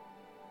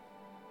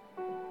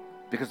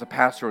because the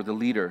pastor or the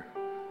leader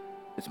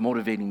is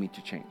motivating me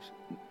to change.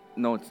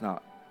 No, it's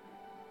not.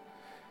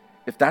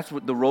 If that's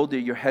what the road that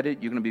you're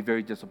headed, you're going to be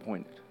very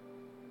disappointed.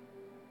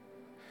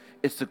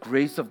 It's the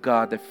grace of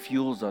God that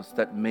fuels us,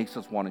 that makes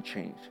us want to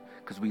change,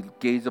 because we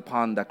gaze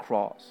upon that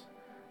cross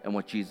and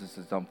what Jesus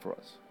has done for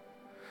us.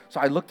 So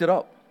I looked it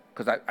up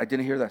because I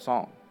didn't hear that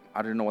song.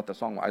 I didn't know what the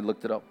song was. I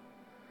looked it up.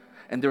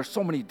 And there are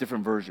so many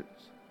different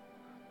versions.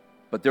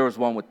 But there was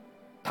one with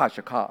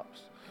Tasha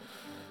Cobbs.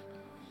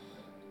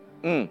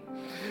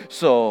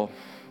 So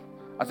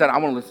I said, I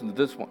want to listen to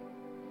this one.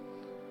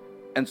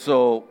 And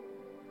so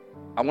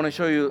I want to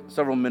show you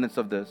several minutes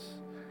of this.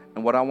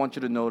 And what I want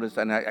you to notice,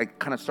 and I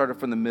kind of started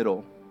from the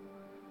middle,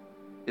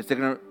 is they're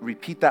going to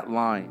repeat that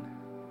line.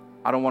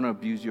 I don't want to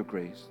abuse your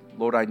grace.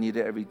 Lord, I need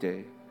it every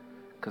day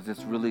because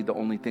it's really the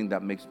only thing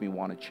that makes me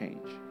want to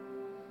change.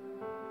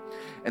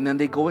 And then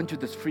they go into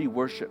this free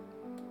worship,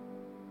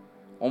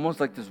 almost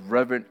like this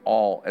reverent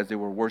awe as they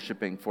were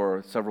worshiping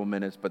for several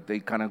minutes, but they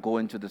kind of go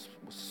into this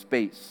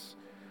space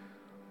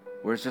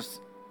where it's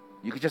just,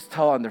 you could just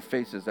tell on their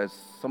faces as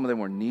some of them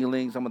were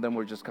kneeling, some of them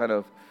were just kind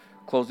of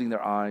closing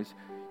their eyes.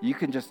 You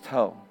can just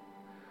tell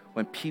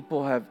when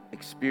people have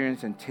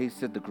experienced and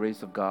tasted the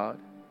grace of God,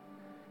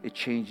 it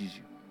changes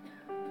you.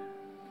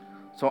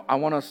 So I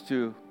want us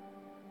to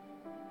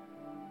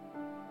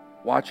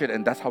watch it,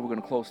 and that's how we're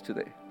going to close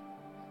today.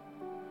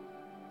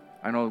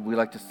 I know we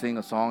like to sing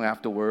a song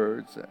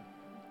afterwards and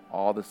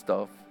all this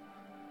stuff.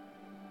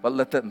 But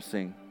let them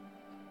sing.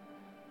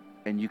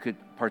 And you could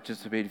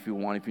participate if you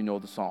want, if you know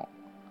the song.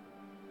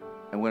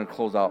 And we're going to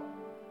close out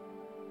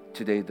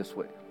today this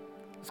way.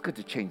 It's good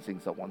to change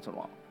things up once in a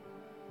while.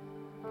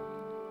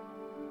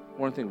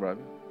 One thing,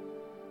 Robbie.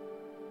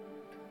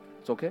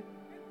 It's okay?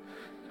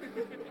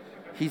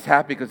 He's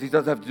happy because he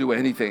doesn't have to do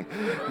anything.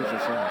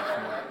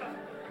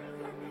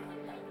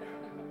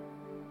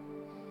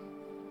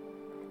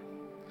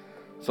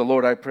 So,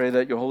 Lord, I pray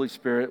that your Holy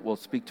Spirit will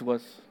speak to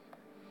us,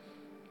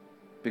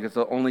 because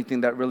the only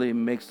thing that really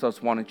makes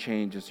us want to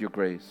change is your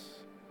grace.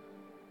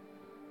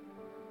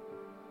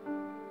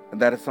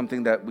 And that is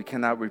something that we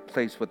cannot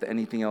replace with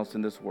anything else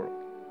in this world.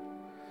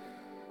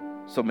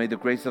 So may the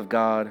grace of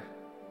God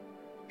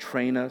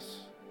train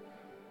us.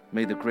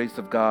 May the grace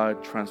of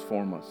God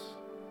transform us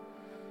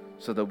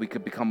so that we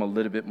could become a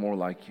little bit more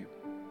like you.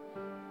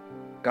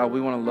 God, we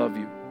want to love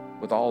you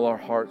with all our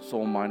heart,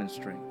 soul, mind, and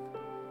strength.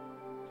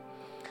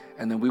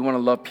 And then we want to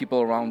love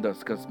people around us,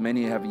 because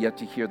many have yet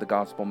to hear the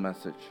gospel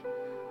message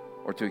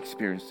or to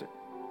experience it.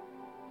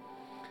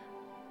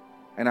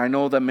 And I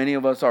know that many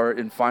of us are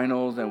in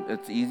finals and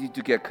it's easy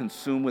to get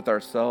consumed with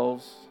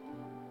ourselves.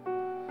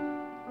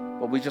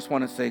 But we just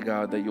want to say,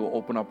 God, that you'll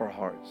open up our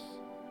hearts.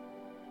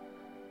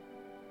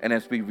 And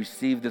as we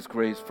receive this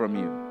grace from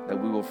you,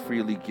 that we will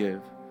freely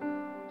give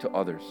to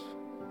others.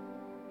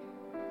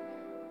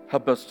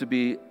 Help us to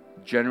be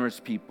generous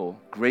people,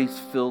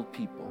 grace-filled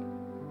people,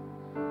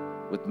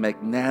 with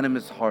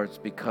magnanimous hearts,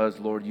 because,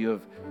 Lord,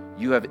 you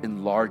have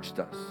enlarged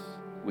us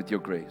with your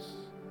grace.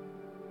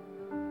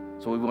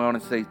 So we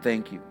want to say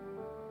thank you.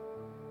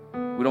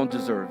 We don't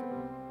deserve it.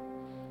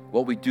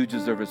 What we do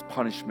deserve is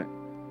punishment,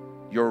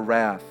 your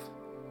wrath.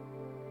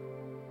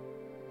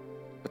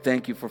 But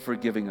thank you for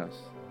forgiving us.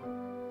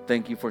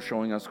 Thank you for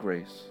showing us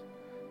grace.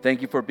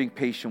 Thank you for being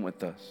patient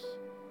with us.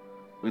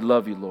 We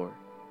love you, Lord.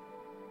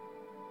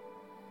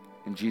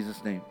 In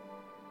Jesus' name,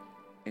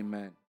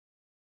 amen.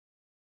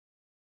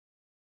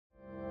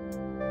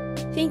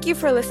 Thank you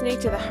for listening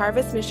to the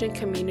Harvest Mission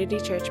Community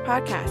Church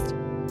podcast.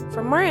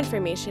 For more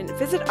information,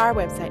 visit our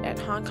website at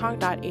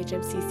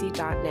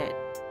hongkong.hmcc.net.